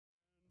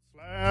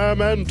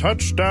Jam and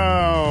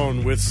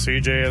Touchdown with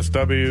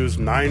CJSW's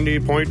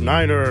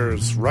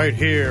 90.9ers right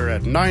here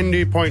at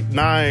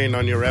 90.9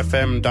 on your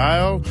FM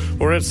dial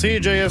or at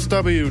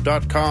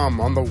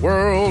CJSW.com on the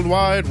World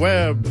Wide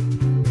Web.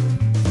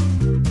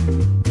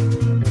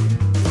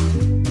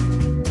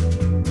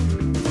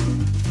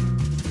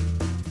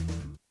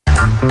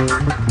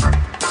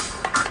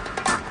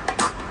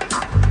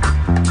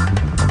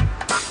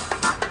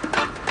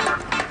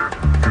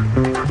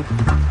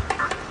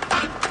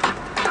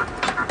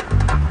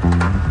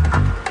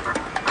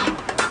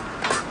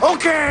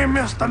 Okay,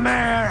 Mr.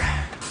 Mayor.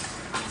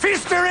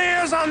 Feast your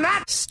ears on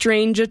that.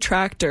 Strange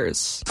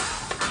Attractors.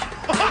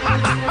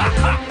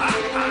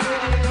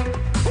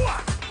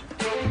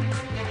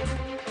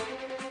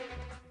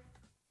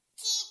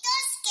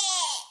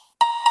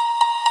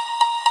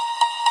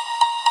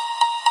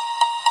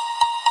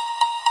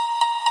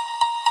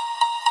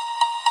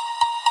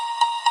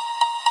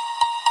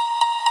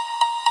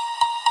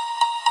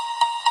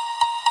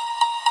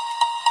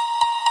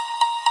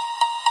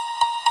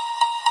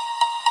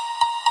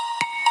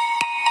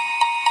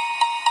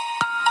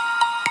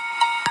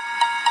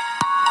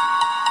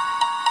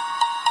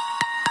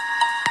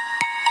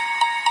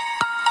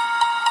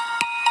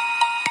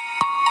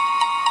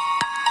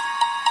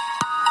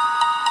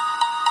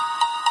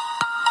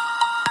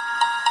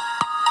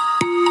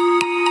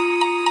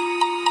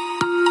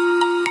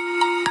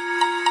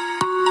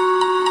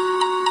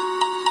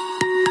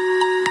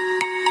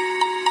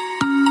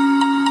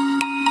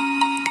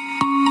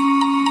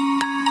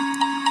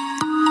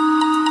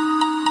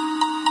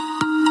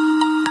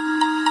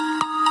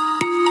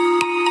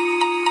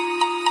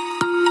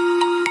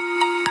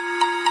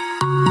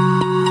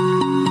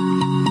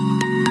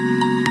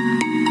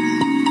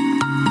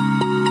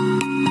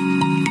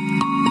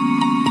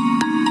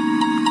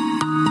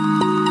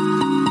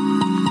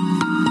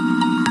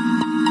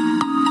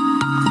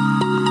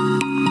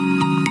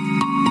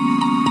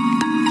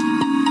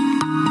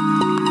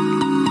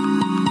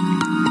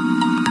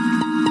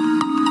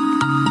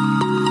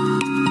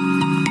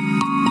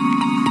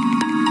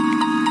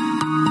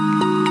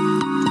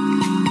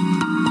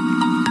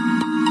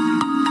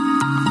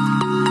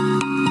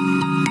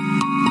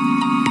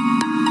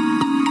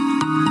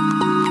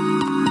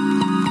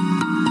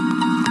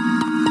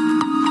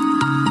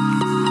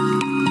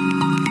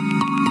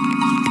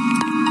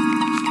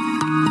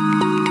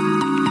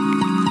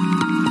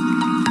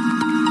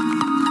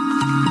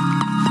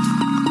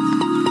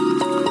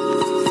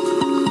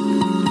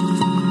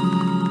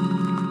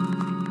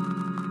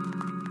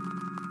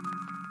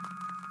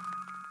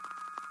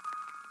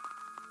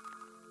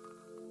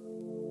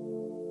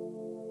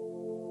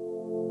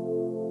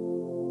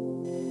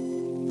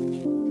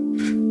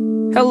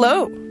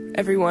 Hello,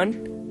 everyone.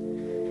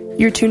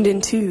 You're tuned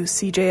into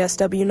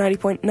CJSW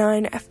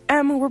 90.9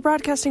 FM. We're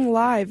broadcasting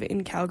live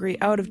in Calgary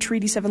out of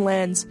Treaty 7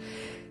 lands.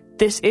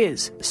 This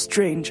is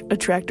Strange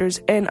Attractors,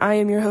 and I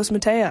am your host,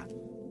 Matea.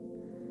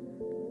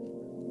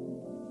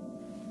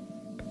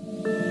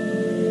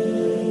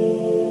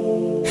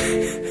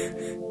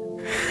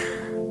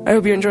 I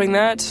hope you're enjoying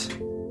that.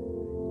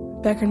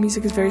 Background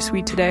music is very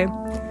sweet today.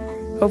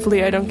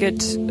 Hopefully I don't get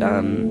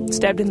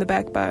stabbed in the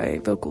back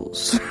by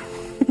vocals.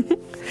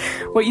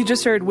 What you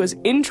just heard was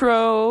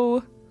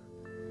Intro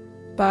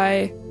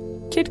by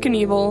Kid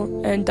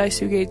Knievel and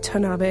Daisuke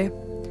Tanabe.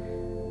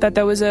 Thought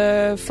that was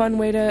a fun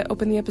way to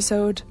open the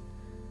episode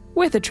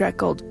with a track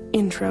called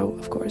Intro,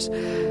 of course.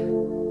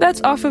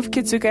 That's off of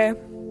Kitsuke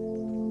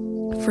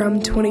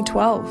from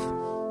 2012.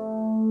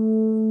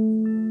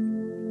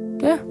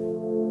 Yeah,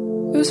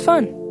 it was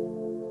fun.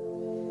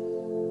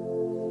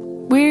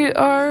 We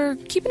are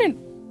keeping it,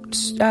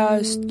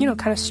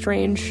 kind of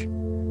strange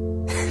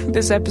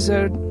this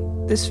episode.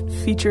 This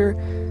feature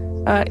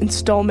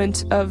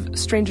installment of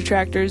Strange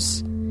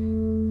Attractors.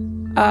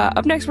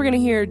 Up next, we're going to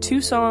hear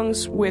two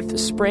songs with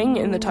spring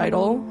in the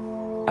title.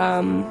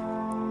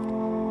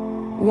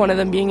 One of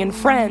them being in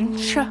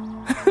French.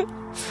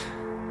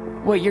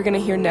 What you're going to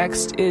hear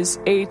next is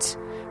 8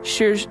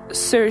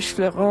 Serge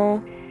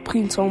Fleuron,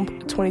 Printemps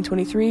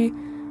 2023,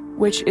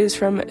 which is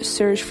from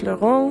Serge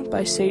Fleuron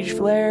by Sage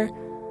Flair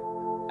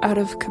out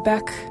of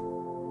Quebec.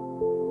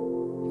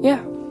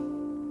 Yeah.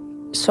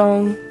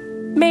 Song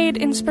made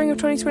in spring of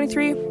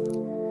 2023.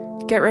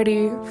 Get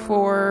ready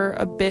for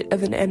a bit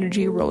of an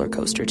energy roller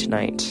coaster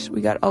tonight.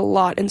 We got a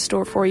lot in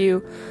store for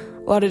you.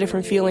 A lot of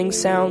different feelings,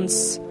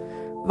 sounds,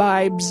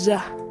 vibes.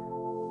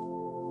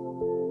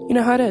 You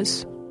know how it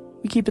is.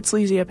 We keep it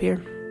sleazy up here.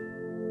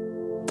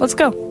 Let's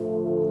go.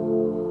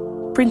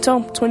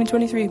 Printemps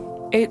 2023.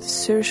 8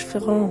 Serge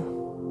Fleuron.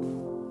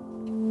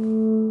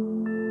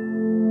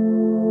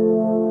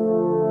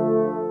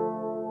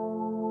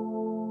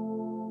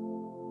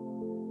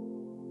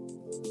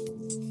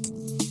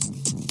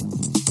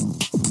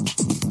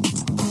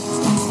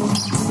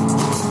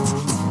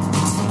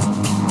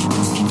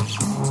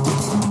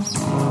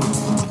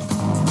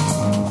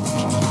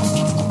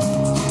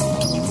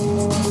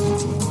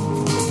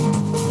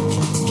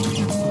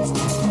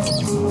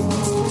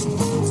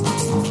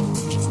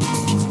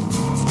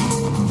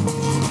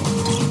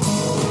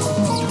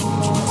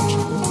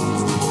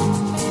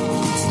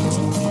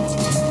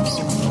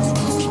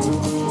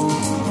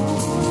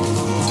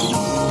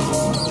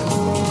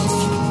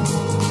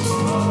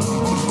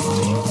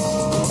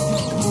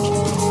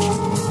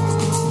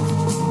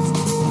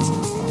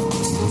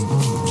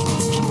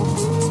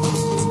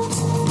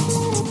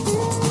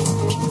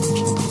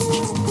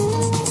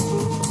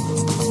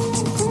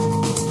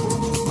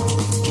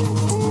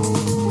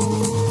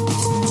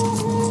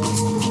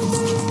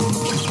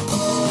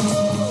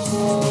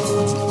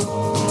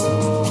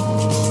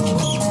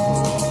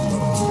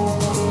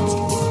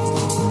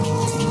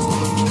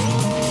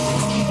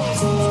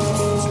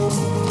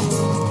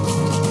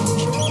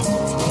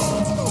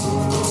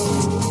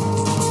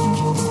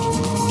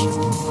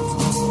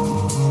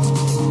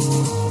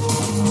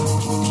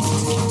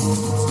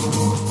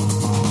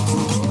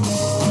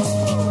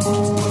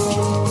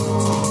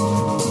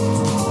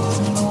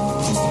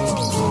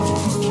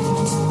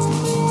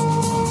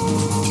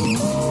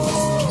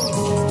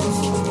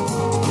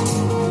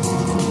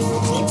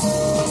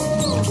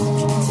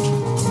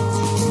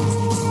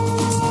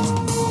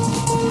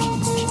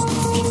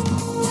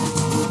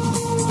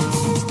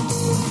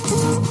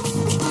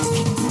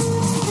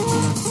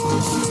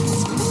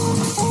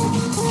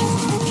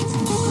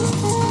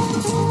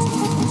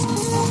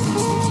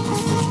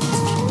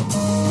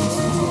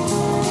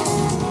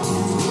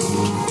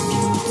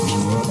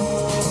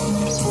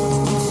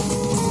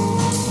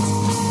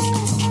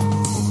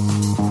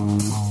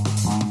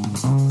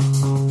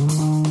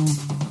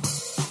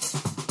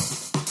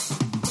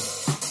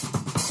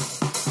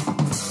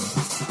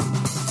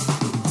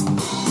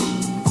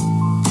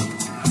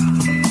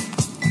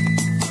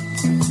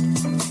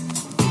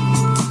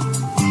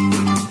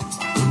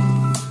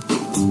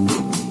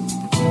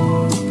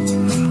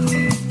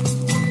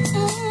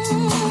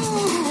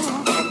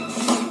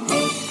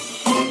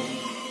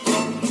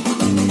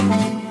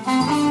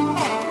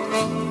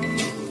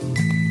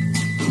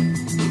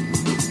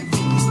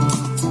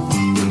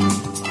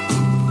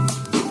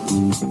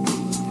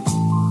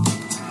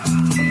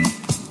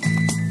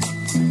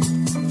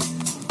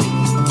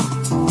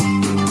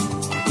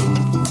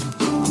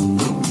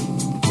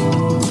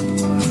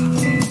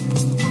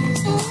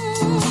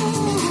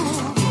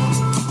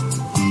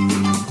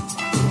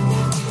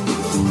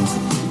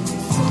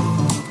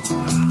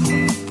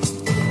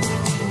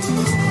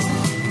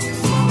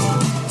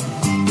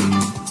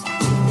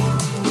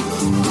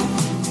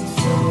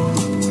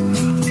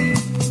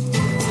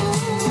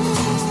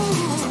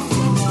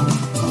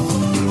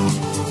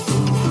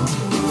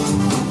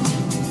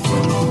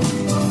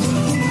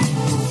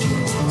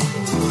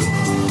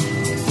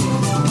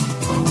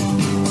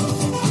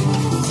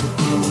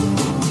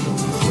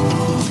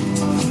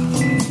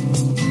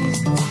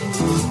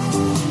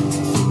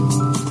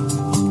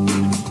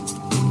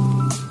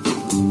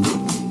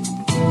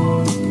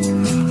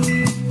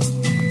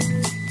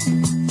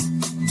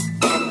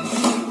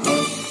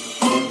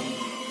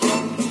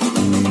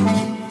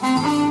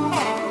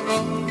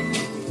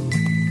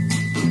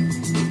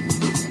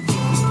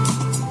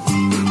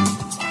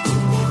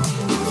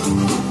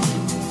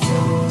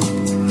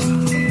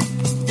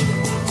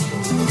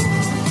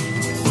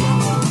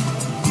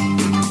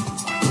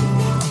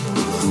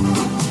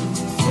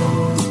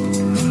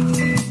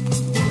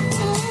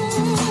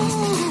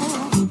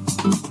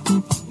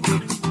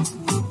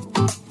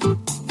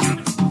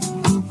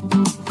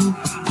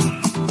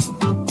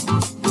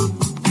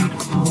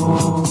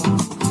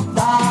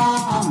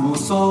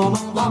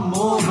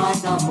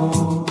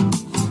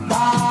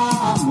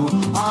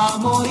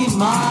 e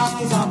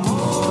mais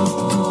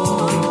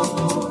amor,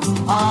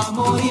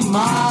 amor e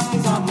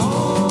mais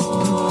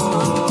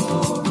amor,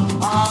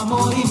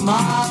 amor e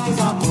mais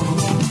amor.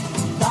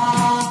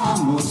 Dá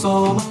amor,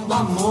 somando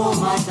amor,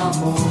 mais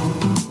amor.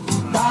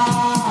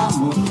 Dá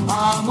amor,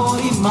 amor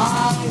e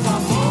mais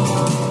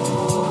amor.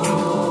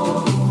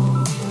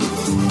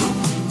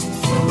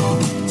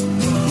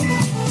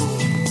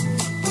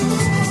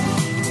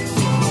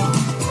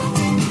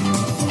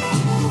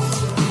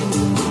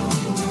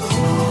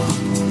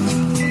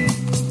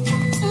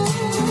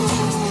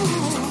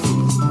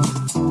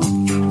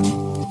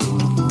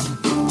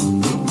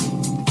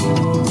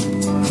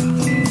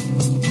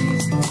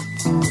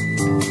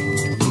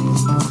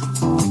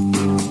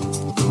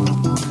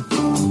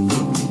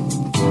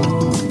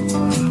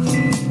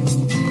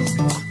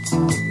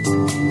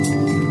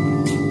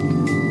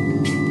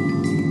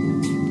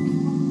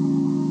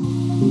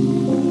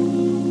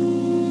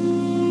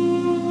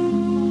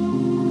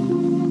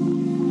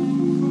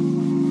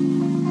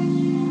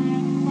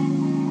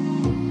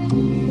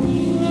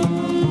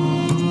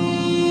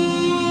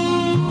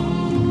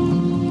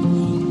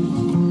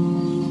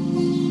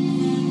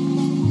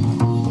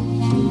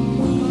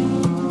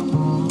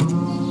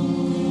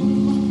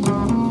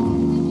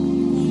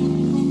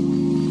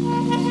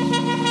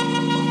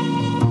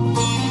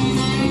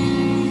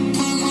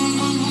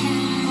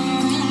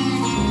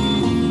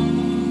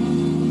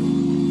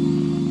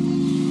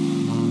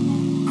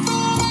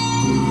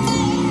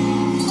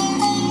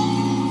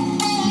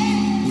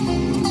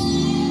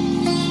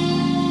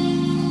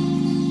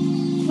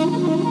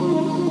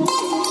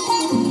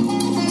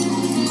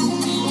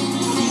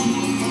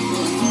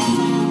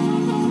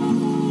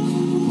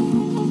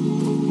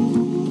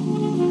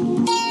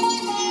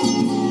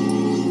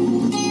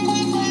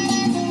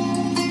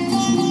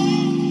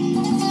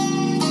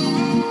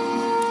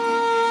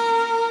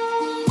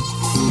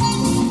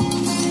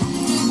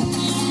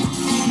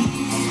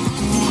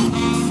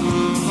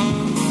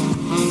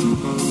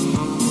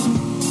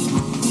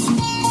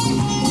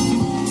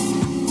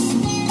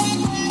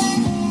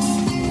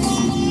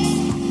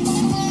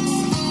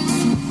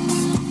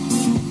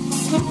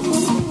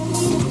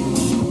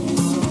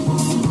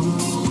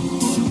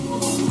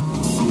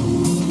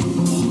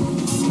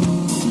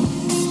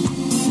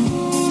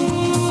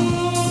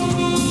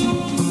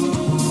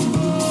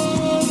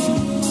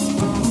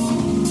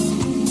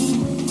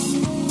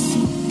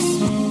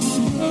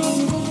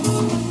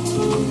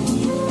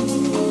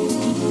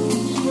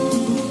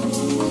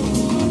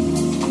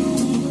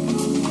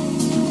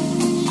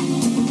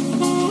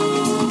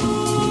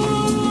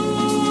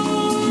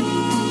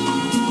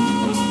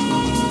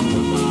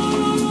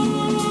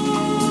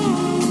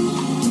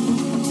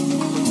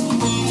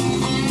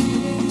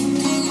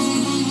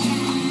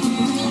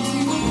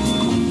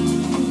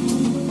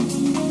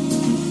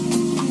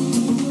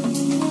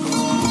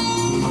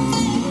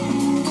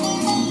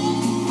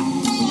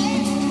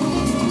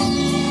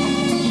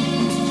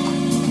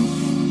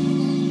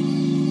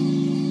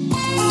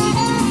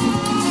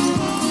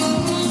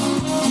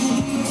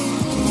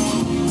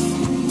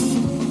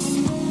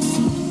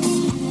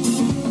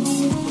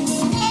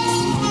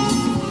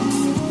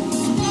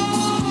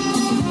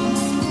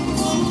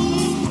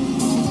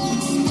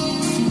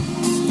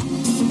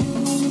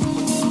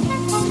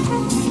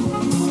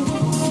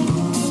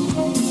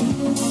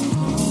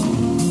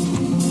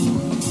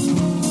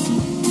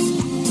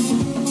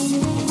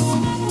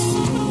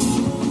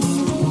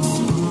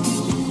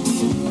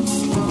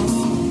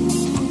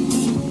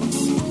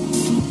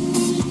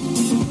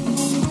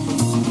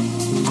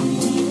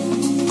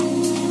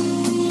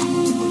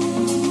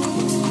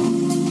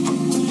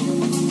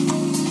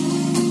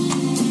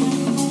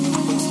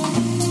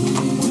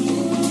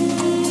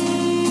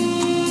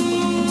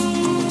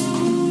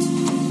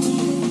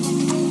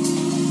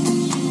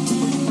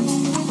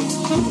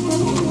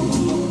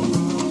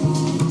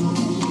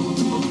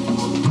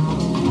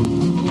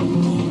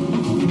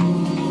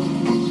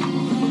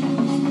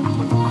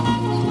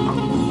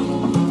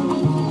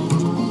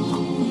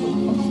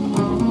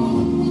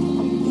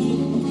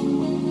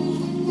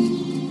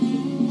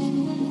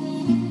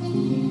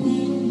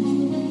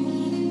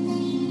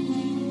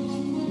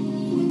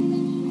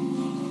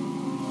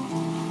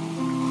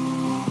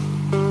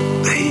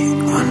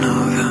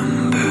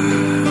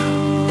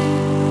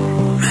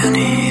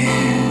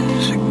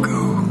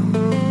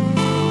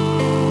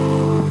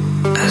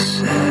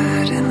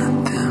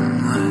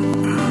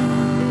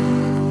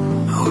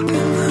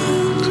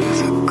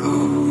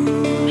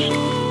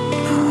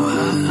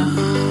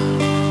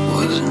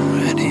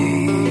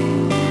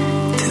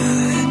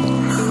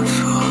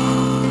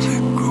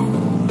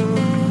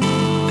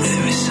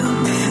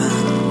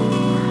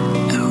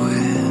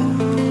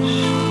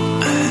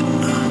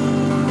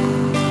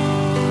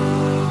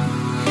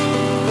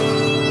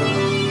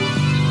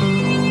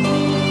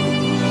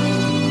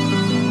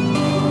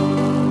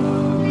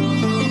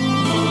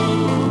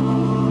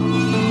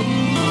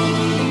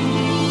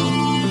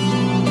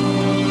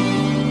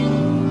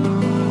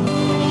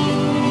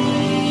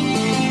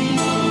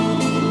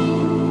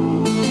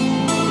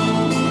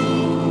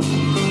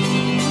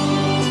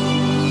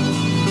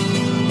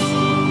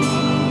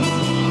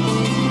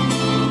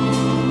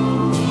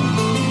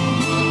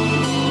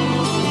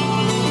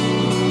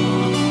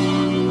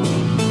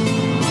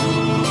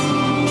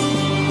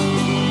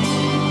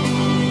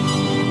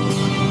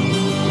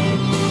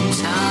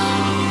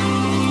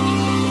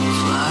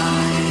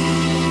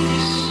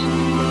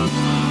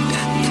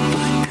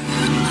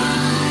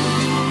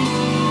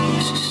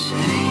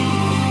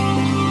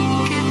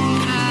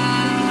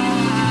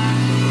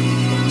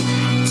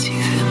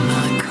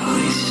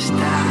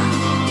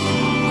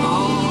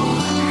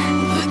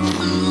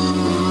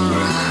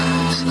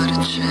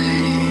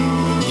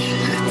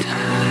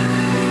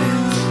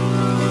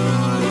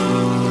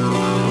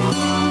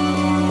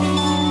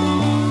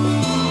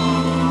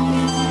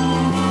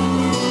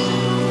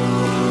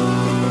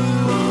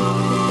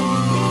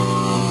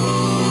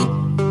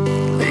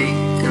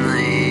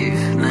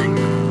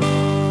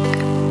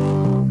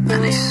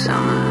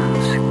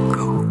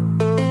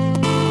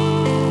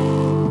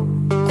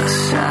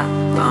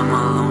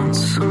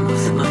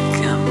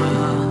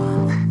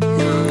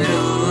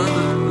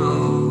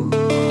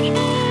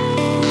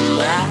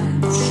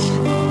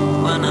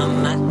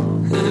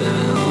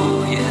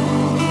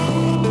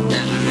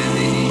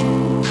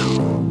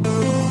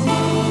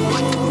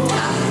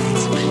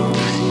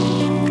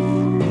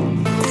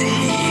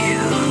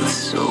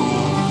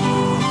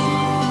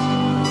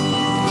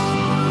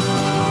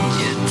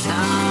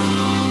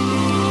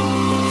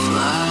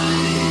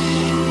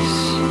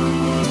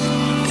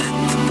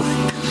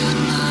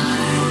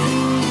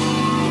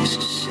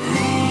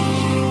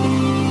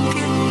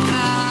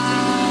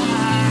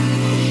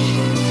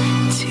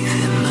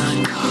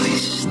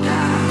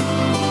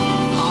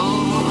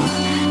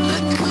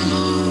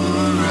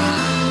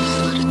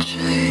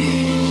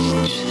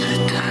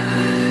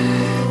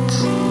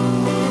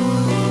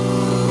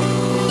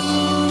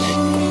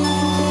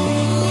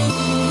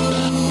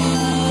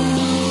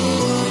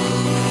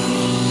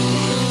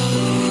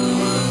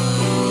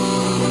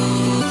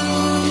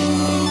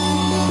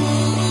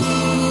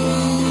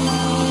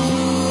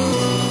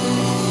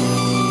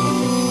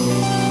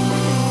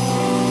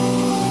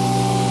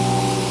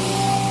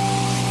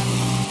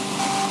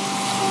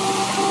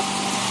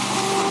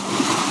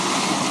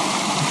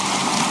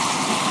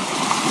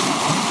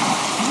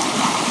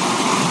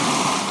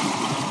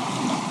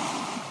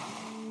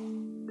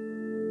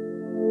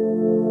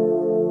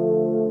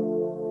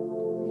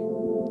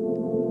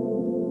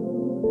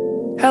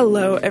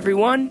 Hello,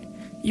 everyone.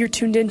 You're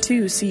tuned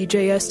into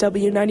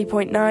CJSW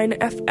 90.9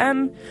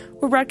 FM.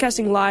 We're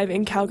broadcasting live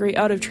in Calgary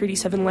out of Treaty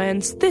 7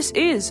 lands. This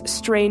is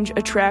Strange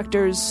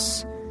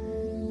Attractors,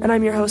 and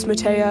I'm your host,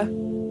 Matea.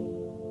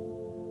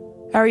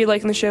 How are you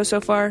liking the show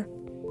so far?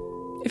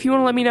 If you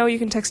want to let me know, you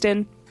can text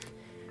in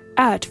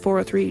at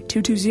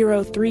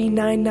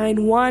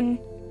 403-220-3991.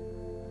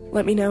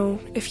 Let me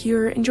know if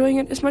you're enjoying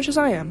it as much as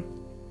I am.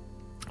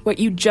 What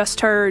you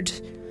just heard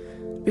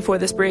before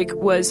this break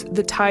was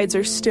The Tides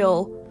Are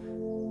Still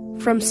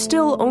from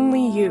Still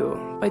Only You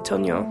by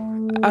Tonyo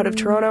out of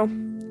Toronto.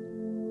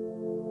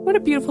 What a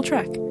beautiful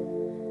track.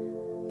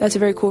 That's a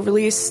very cool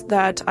release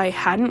that I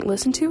hadn't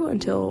listened to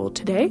until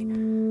today,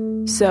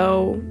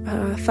 so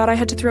thought I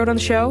had to throw it on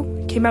the show.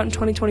 It came out in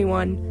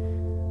 2021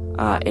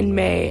 in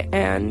May,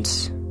 and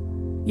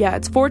yeah,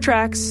 it's 4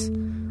 tracks.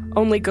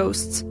 Only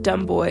Ghosts,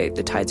 Dumb Boy,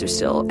 The Tides Are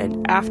Still,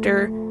 and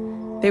After.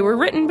 They were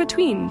written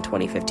between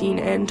 2015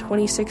 and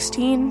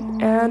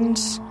 2016 and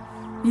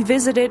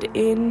revisited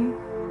in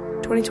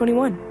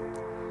 2021.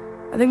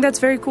 I think that's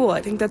very cool.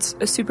 I think that's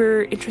a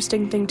super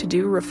interesting thing to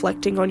do,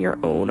 reflecting on your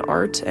own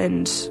art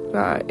and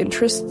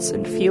interests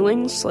and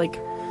feelings. Like,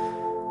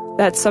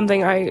 that's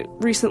something I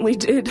recently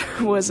did,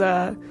 was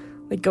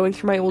like going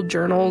through my old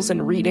journals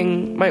and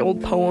reading my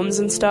old poems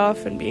and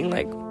stuff and being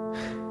like,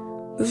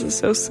 this is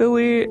so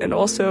silly. And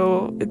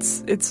also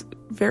it's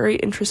very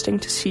interesting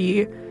to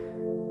see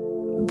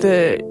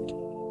the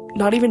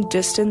not even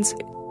distance,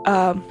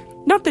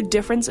 not the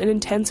difference in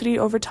intensity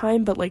over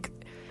time, but like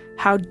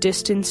how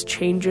distance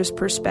changes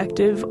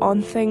perspective on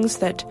things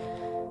that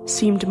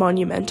seemed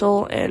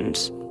monumental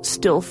and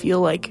still feel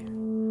like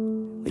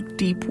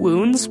deep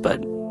wounds, but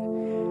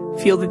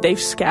feel that they've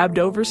scabbed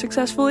over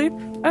successfully.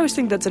 I always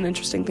think that's an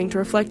interesting thing to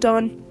reflect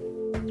on.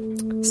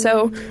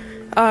 So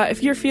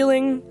if you're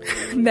feeling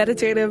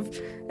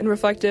meditative and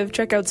reflective,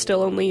 check out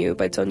Still Only You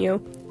by Tonyo.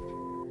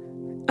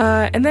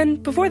 And then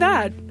before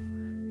that,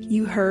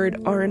 you heard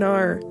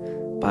R&R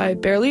by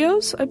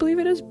Berlioz, I believe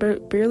it is,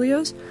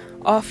 Berlioz,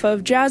 off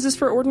of Jazz is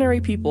for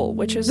Ordinary People,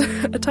 which is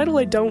a title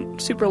I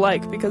don't super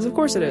like, because of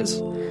course it is.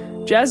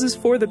 Jazz is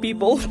for the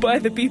people, by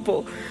the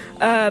people.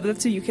 But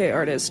that's a UK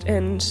artist,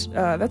 and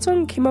that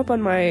song came up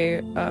on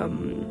my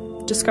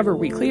Discover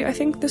Weekly, I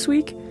think, this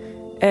week,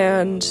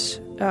 and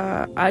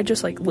I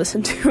just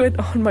listened to it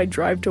on my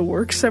drive to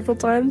work several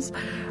times,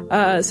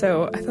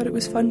 so I thought it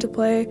was fun to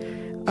play.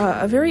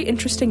 A very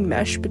interesting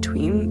mesh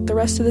between the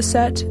rest of the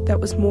set that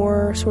was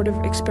more sort of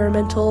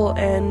experimental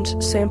and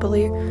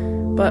sampley,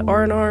 but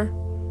R&R,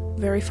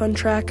 very fun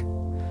track.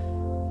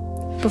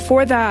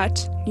 Before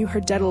that, you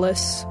heard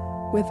Daedalus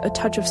with A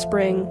Touch of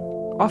Spring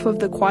off of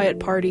The Quiet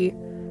Party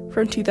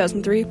from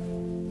 2003.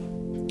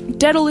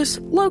 Daedalus,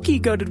 low-key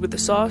goated with the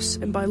sauce,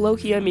 and by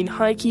low-key I mean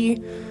high-key,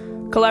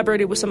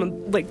 collaborated with some of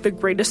the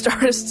greatest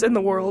artists in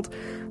the world,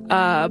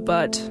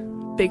 but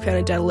big fan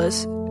of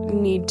Daedalus.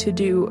 Need to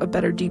do a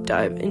better deep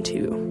dive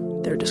into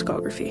their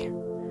discography.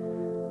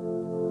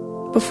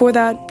 Before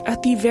that,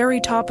 at the very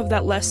top of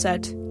that last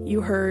set, you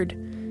heard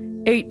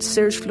 8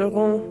 Serge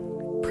Fleuron,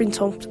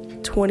 Printemps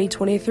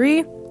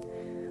 2023,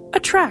 a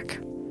track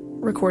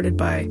recorded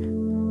by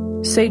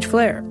Sage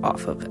Flair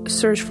off of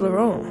Serge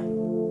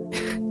Fleuron,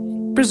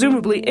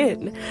 presumably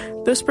in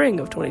the spring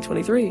of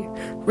 2023.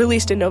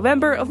 Released in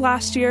November of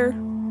last year,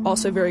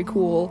 also very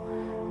cool,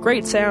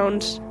 great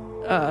sound,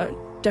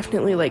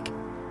 definitely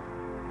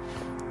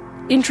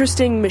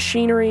interesting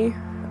machinery,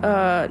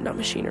 not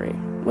machinery,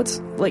 what's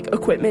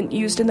equipment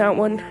used in that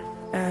one,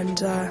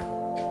 and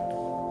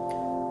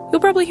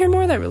you'll probably hear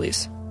more of that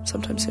release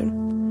sometime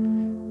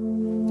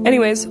soon.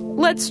 Anyways,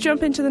 let's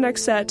jump into the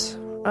next set.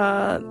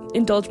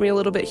 Indulge me a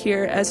little bit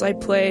here as I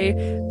play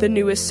the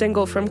newest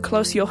single from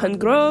Klaus-Johann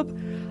Grob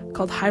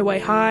called Highway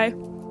High.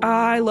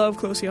 I love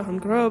Klaus-Johann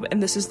Grob,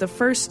 and this is the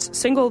first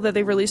single that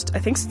they released, I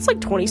think since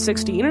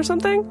 2016 or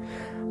something.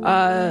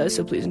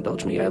 So please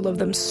indulge me. I love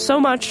them so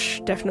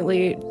much.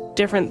 Definitely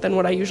different than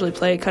what I usually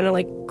play, kind of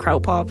like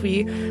kraut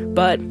poppy,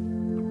 but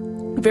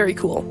very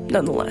cool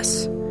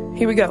nonetheless.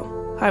 Here we go.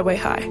 Highway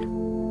High,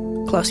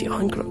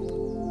 Klaus-Johann Grob.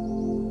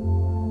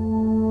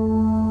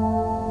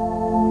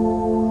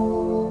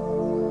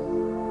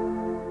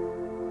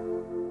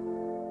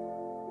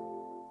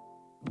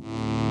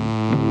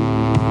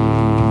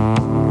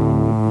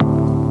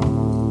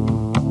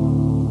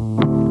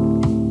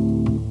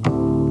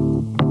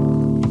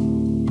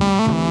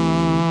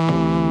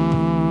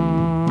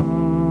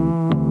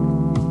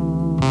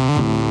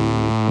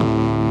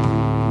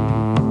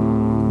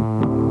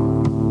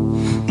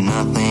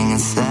 Nothing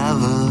is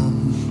ever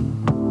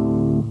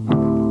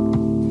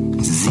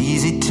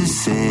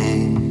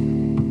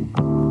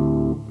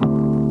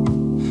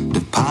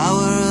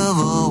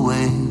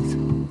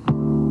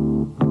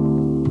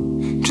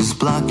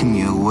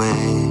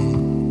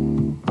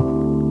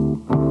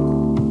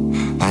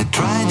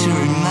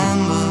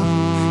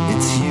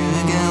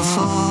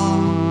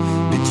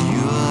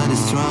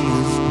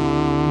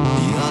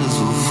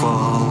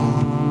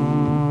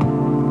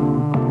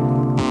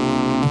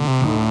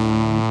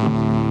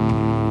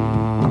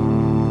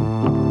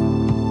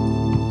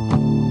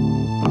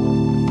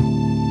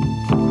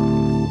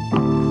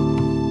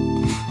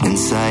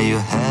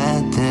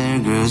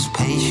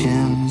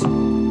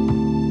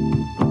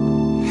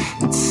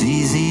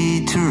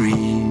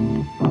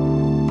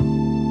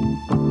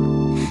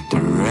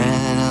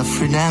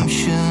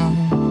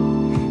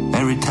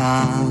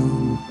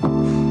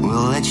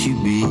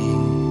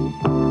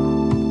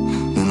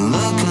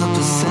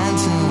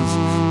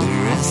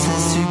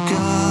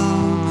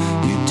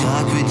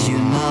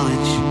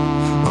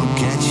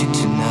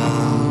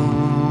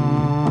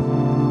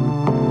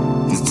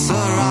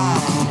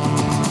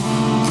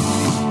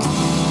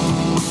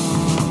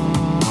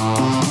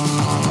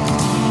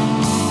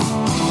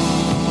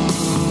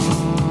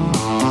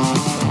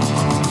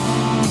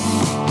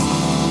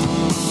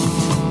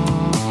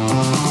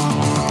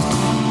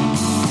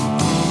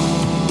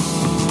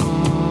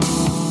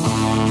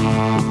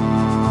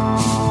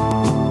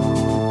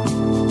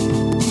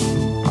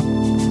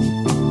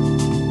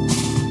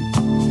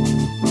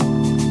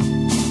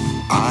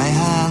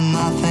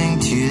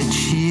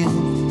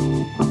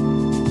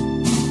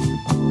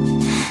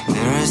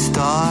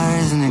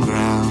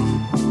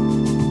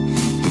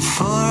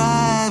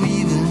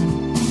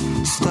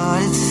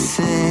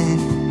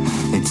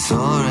it's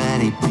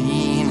already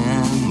been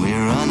and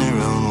we're on our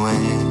own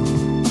way.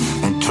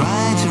 And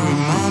try to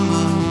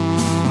remember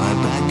my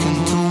back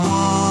into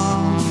wall.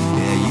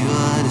 Yeah, you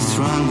are the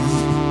strongest,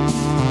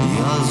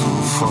 yours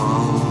will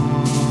fall.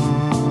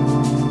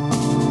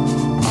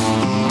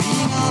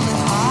 Being on the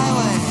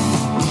highway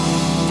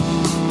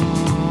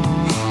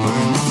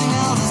where nothing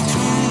else is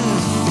true.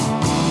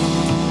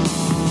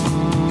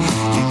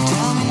 You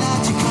tell me not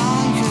to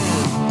conquer,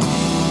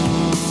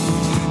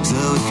 so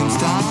it comes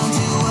down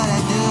to what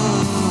I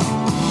do.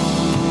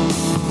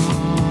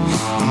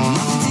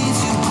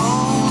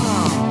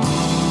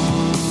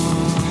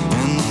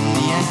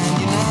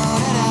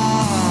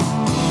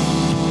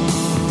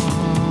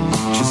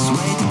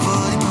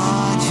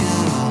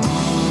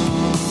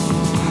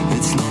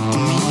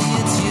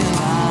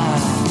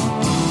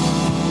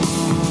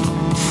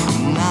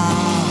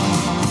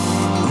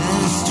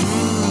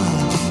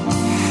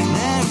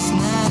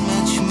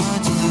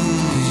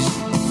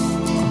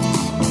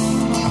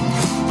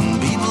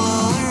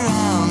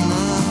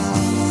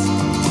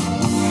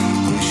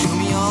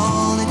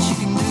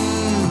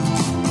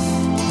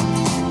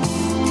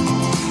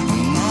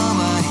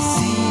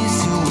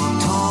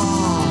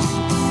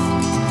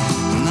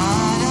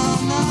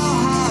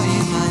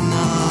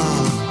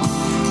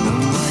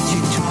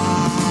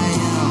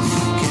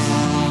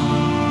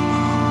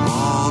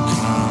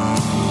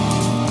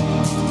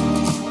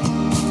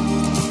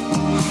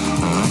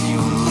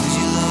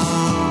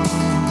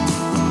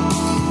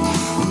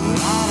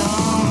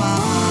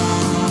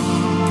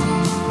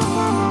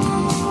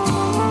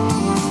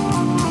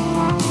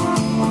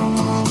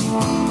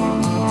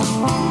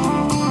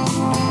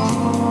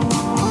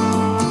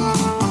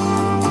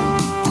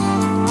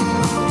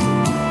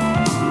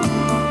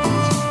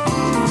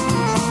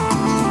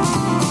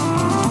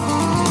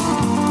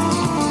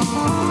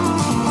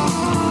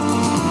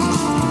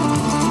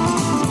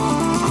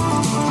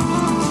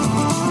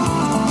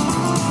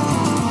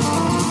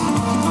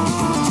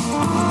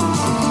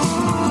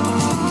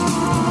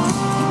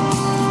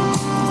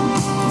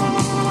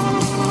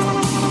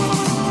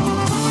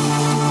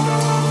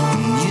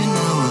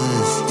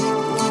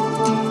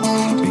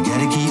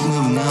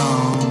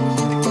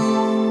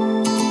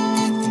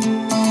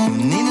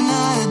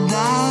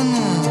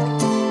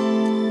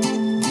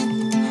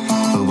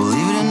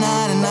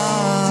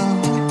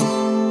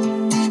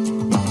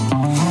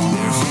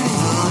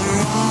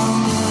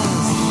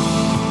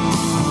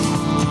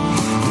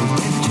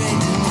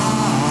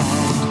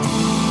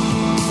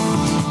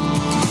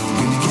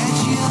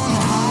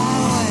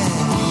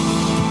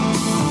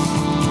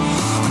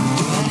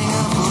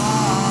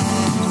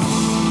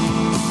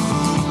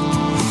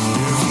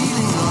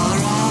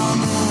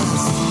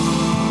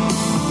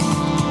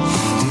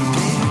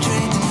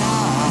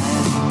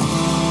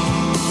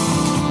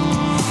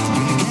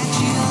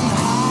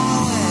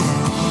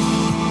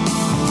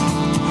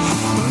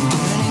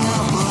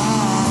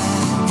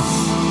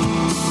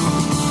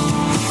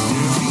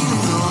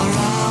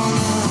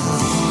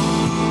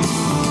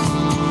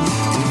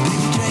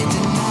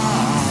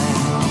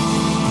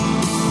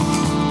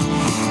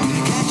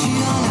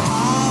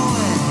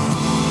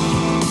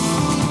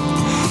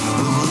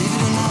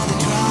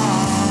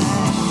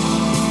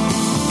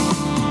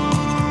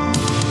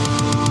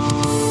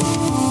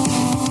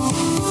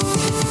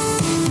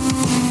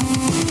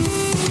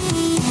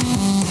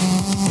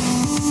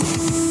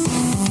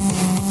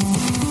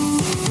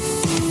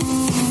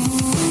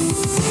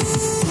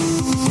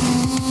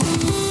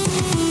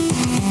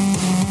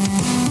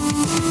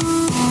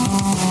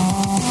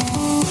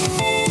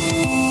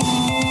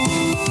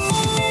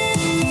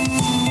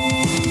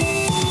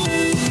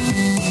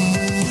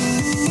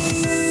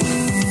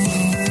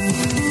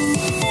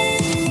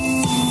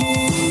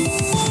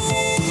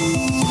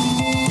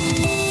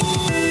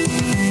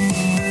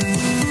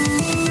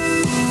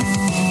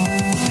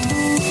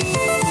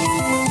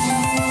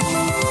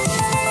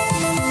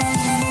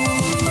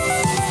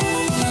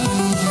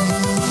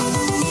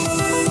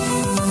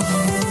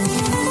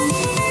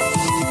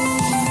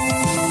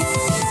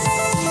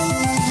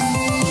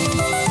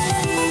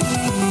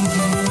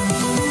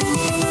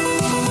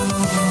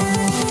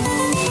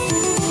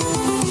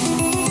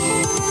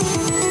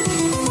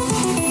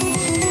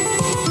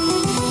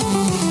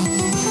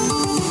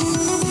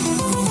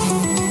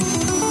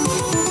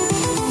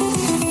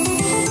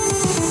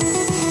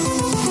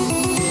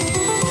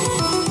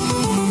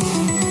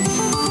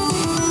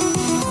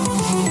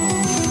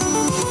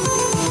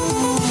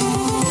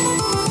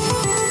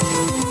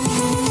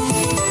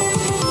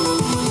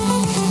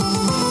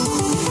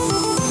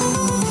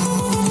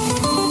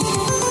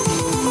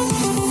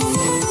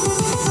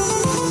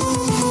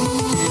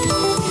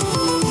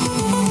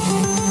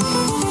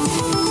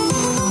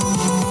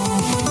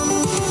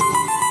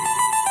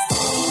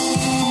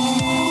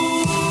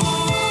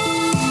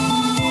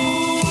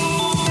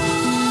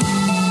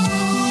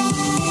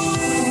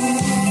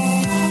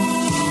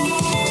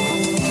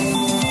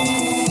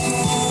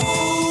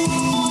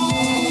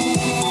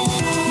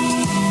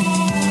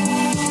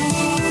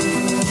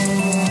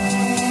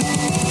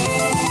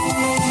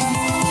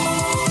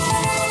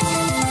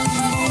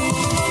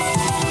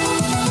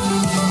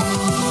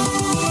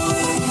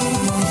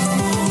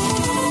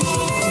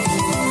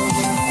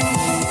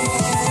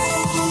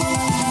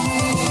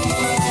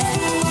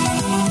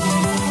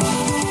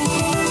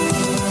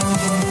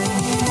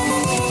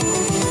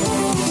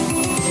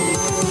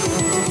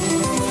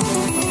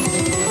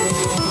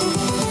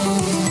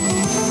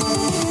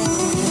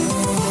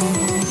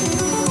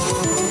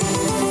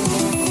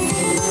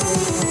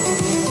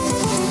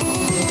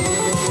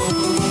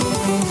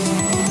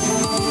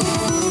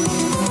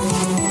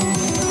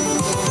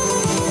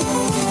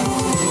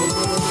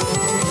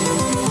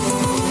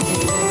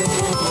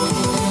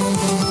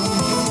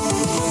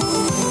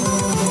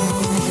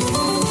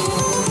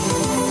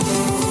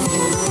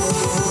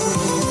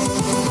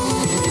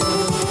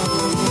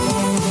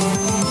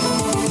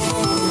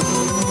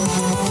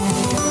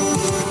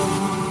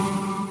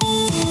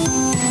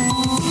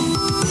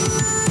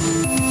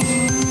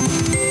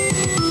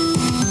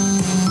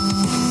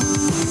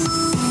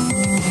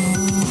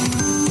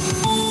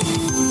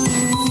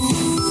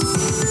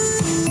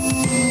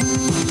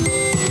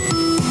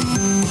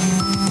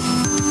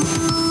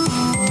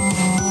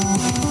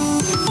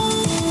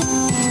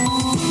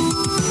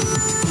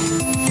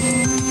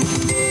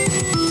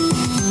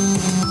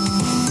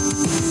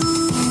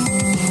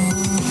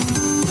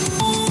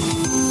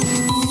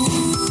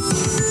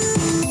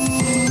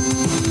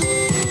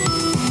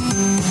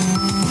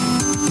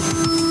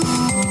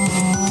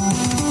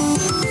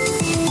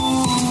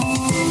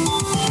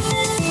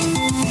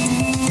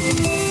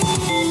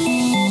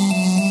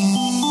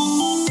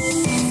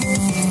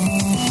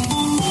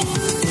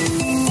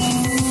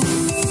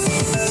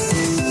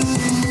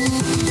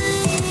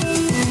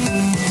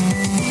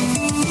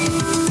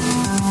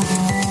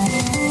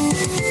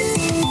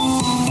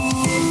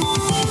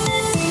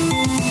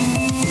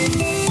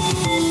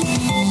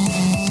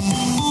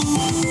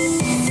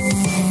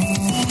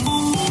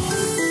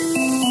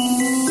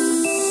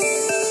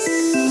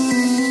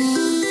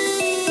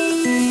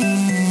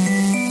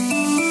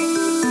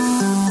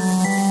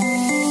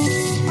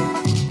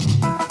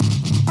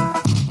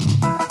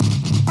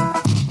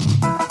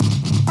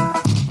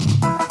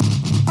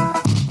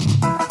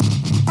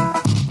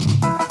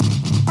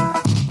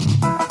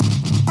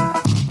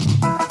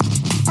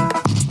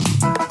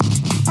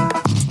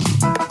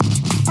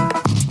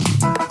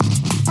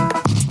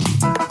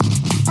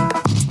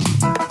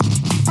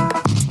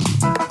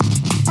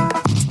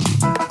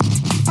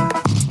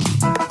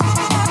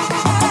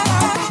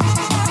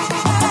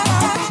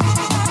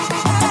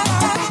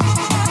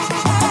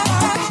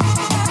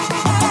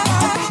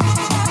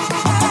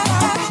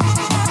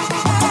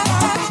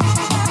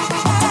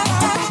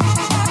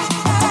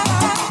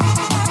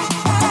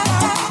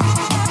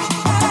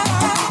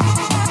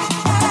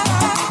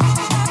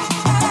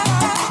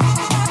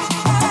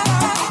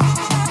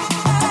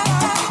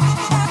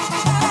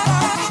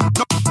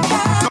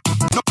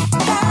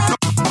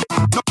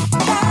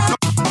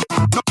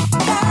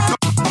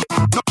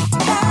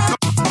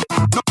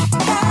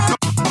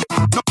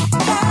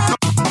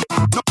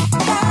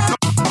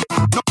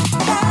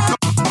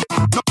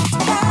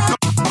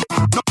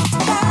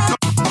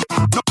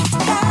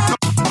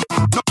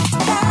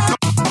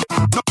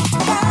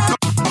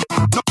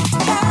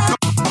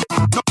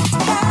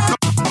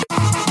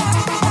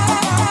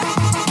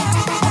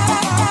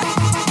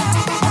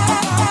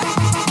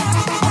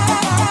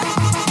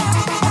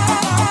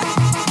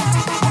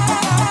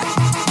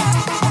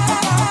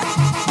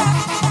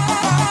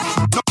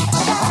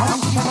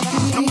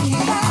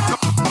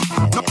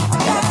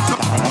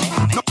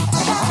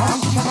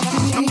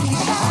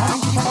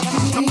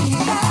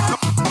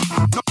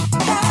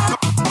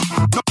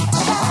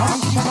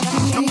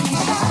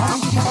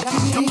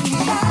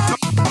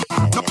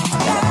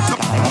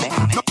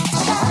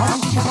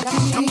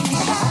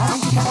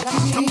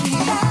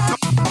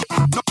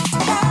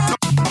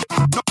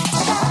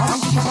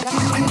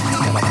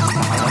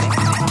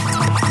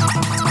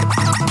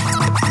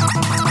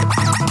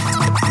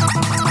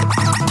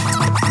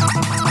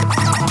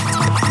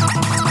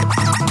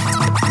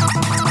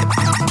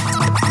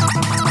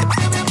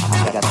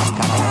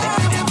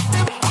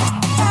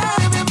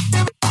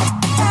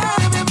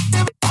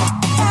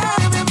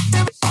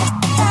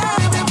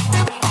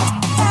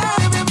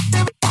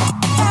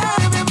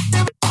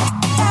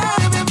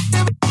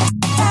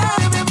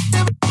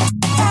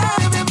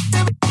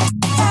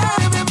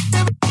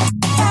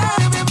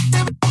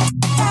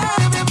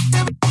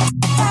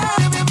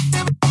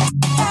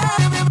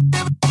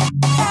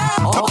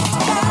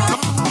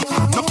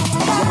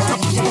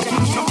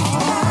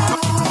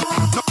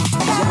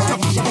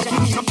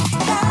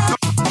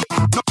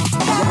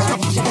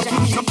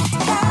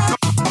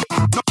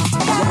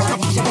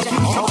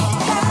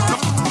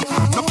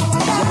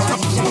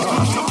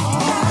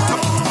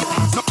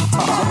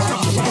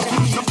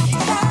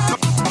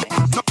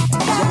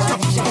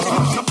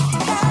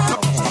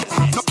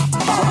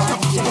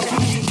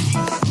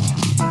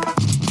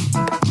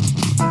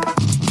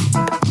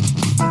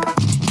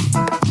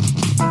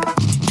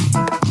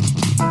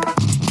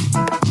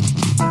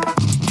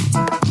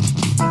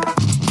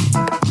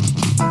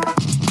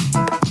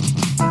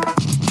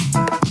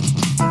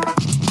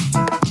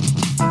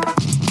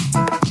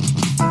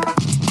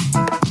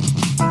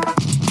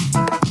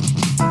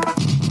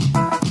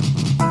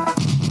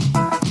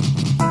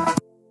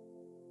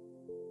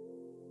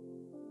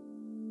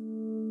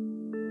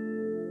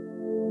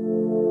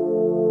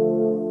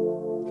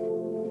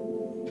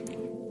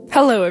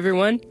 Hello,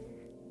 everyone.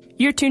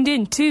 You're tuned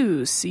in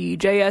to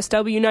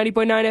CJSW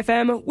 90.9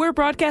 FM. We're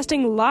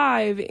broadcasting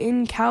live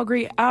in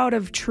Calgary out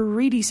of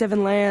Treaty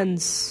 7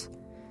 lands.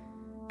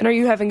 And are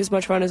you having as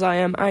much fun as I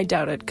am? I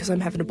doubt it, because I'm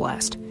having a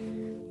blast.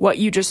 What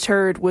you just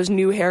heard was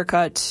New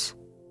Haircut.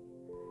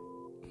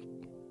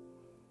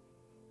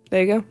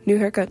 There you go, New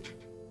Haircut.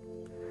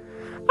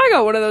 I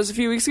got one of those a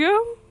few weeks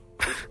ago,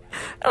 and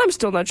I'm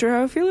still not sure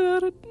how I feel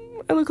about it.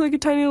 I look like a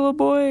tiny little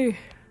boy.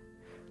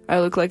 I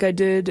look like I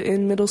did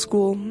in middle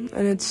school,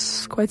 and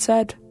it's quite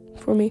sad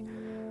for me.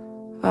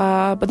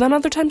 But then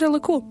other times I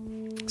look cool.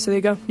 So there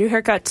you go. New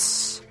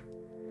Haircuts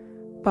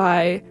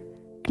by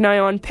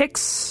Gnayon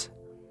Pix,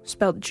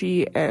 spelled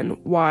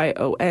Gnyonpix,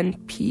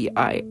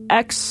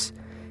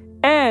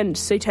 and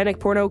Satanic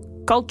Porno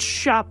Cult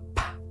Shop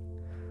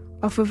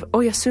off of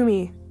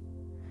Oyasumi,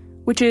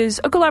 which is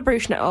a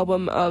collaboration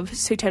album of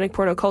Satanic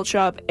Porno Cult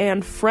Shop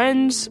and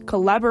friends,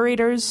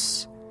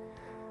 collaborators.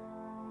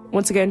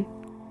 Once again,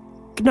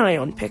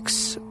 Gnayon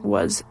Pix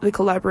was the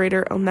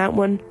collaborator on that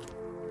one.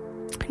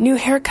 New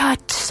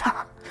Haircut.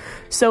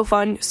 So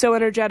fun, so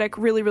energetic,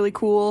 really, really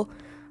cool.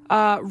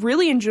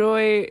 Really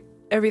enjoy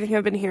everything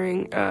I've been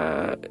hearing.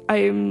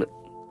 I've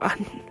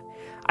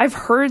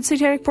heard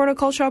Satanic Porno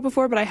Cult Shop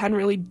before, but I hadn't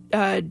really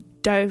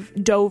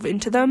dove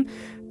into them.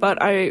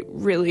 But I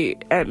really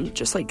am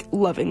just like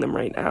loving them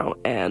right now,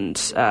 and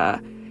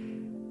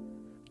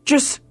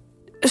just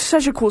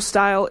such a cool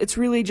style. It's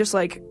really just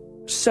like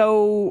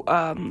so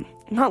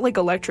not like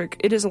electric.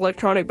 It is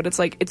electronic, but it's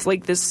like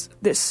this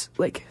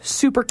like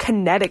super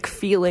kinetic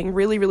feeling.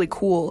 Really, really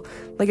cool.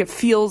 Like it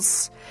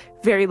feels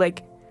very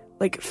like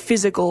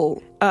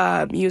physical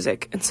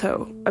music, and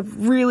so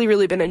I've really,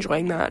 really been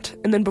enjoying that.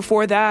 And then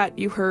before that,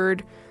 you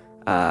heard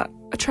a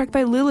track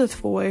by Lilith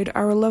Void,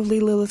 our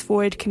lovely Lilith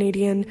Void,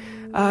 Canadian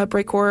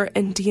breakcore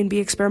and D&B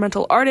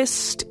experimental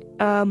artist.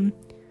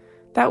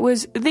 That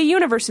was The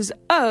Universe's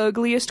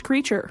Ugliest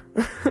Creature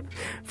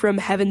from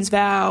Heaven's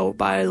Vow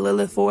by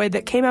Lilith Void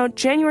that came out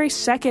January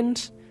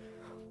 2nd.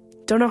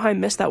 Don't know how I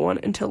missed that one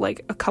until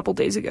like a couple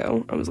days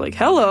ago. I was like,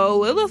 hello,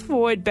 Lilith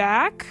Void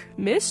back.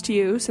 Missed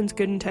you since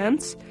Good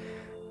Intense.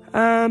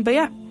 But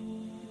yeah,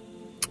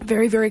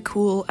 very, very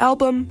cool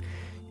album,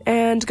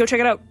 and go check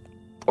it out,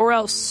 or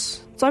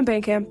else it's on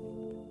Bandcamp,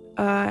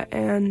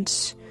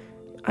 and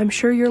I'm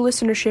sure your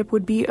listenership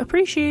would be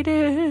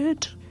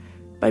appreciated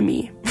by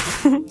me,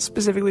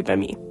 specifically by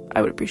me.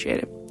 I would appreciate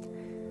it.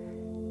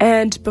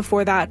 And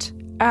before that,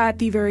 at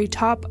the very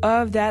top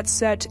of that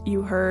set,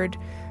 you heard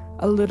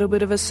a little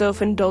bit of a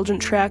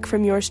self-indulgent track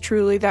from yours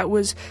truly. That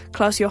was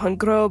Klaus-Johann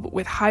Grob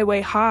with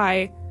Highway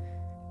High,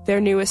 their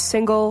newest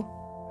single.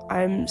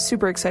 I'm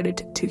super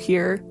excited to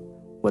hear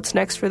what's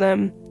next for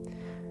them.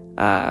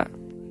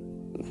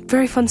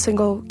 Very fun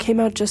single. Came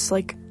out just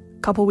like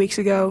a couple weeks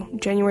ago,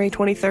 January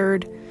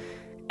 23rd.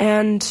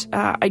 And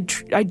I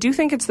do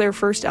think it's their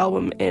first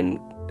album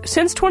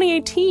since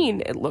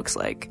 2018, it looks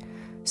like.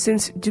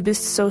 Since Du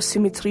bist so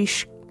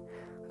symmetrisch.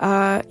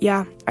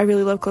 Yeah, I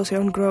really love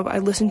Klaus-Johann Grob. I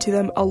listened to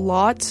them a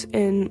lot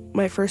in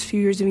my first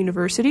few years of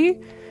university.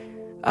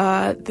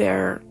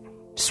 They're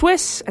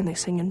Swiss, and they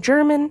sing in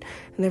German,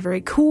 and they're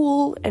very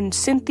cool and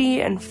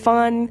synthy and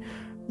fun.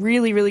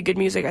 Really, really good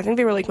music. I think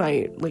they were like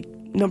my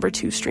number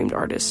 2 streamed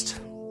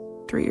artist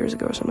 3 years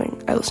ago or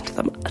something. I listened to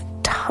them a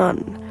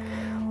ton.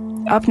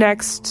 Up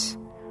next,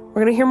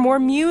 we're gonna hear more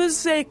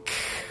music.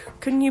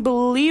 Couldn't you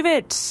believe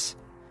it?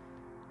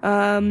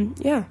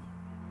 Yeah.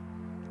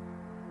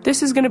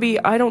 This is gonna be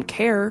I Don't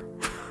Care,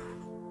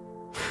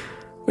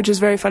 which is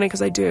very funny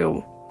because I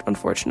do.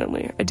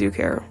 Unfortunately, I do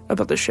care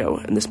about this show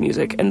and this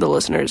music and the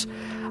listeners.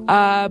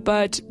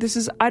 But this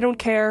is I Don't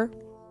Care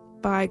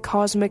by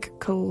Cosmic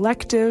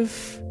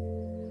Collective.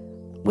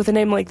 With a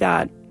name like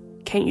that,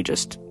 can't you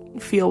just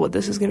feel what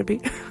this is going to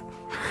be?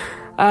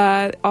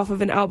 Off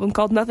of an album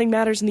called Nothing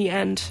Matters in the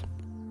End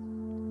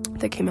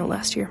that came out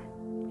last year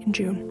in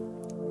June.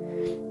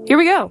 Here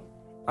we go.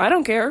 I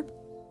Don't Care.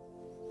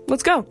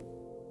 Let's go.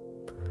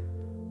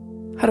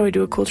 How do I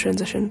do a cool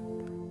transition?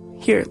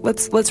 Here,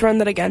 let's run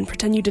that again.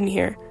 Pretend you didn't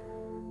hear.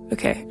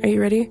 Okay, are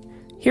you ready?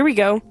 Here we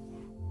go.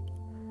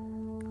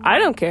 I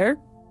don't care.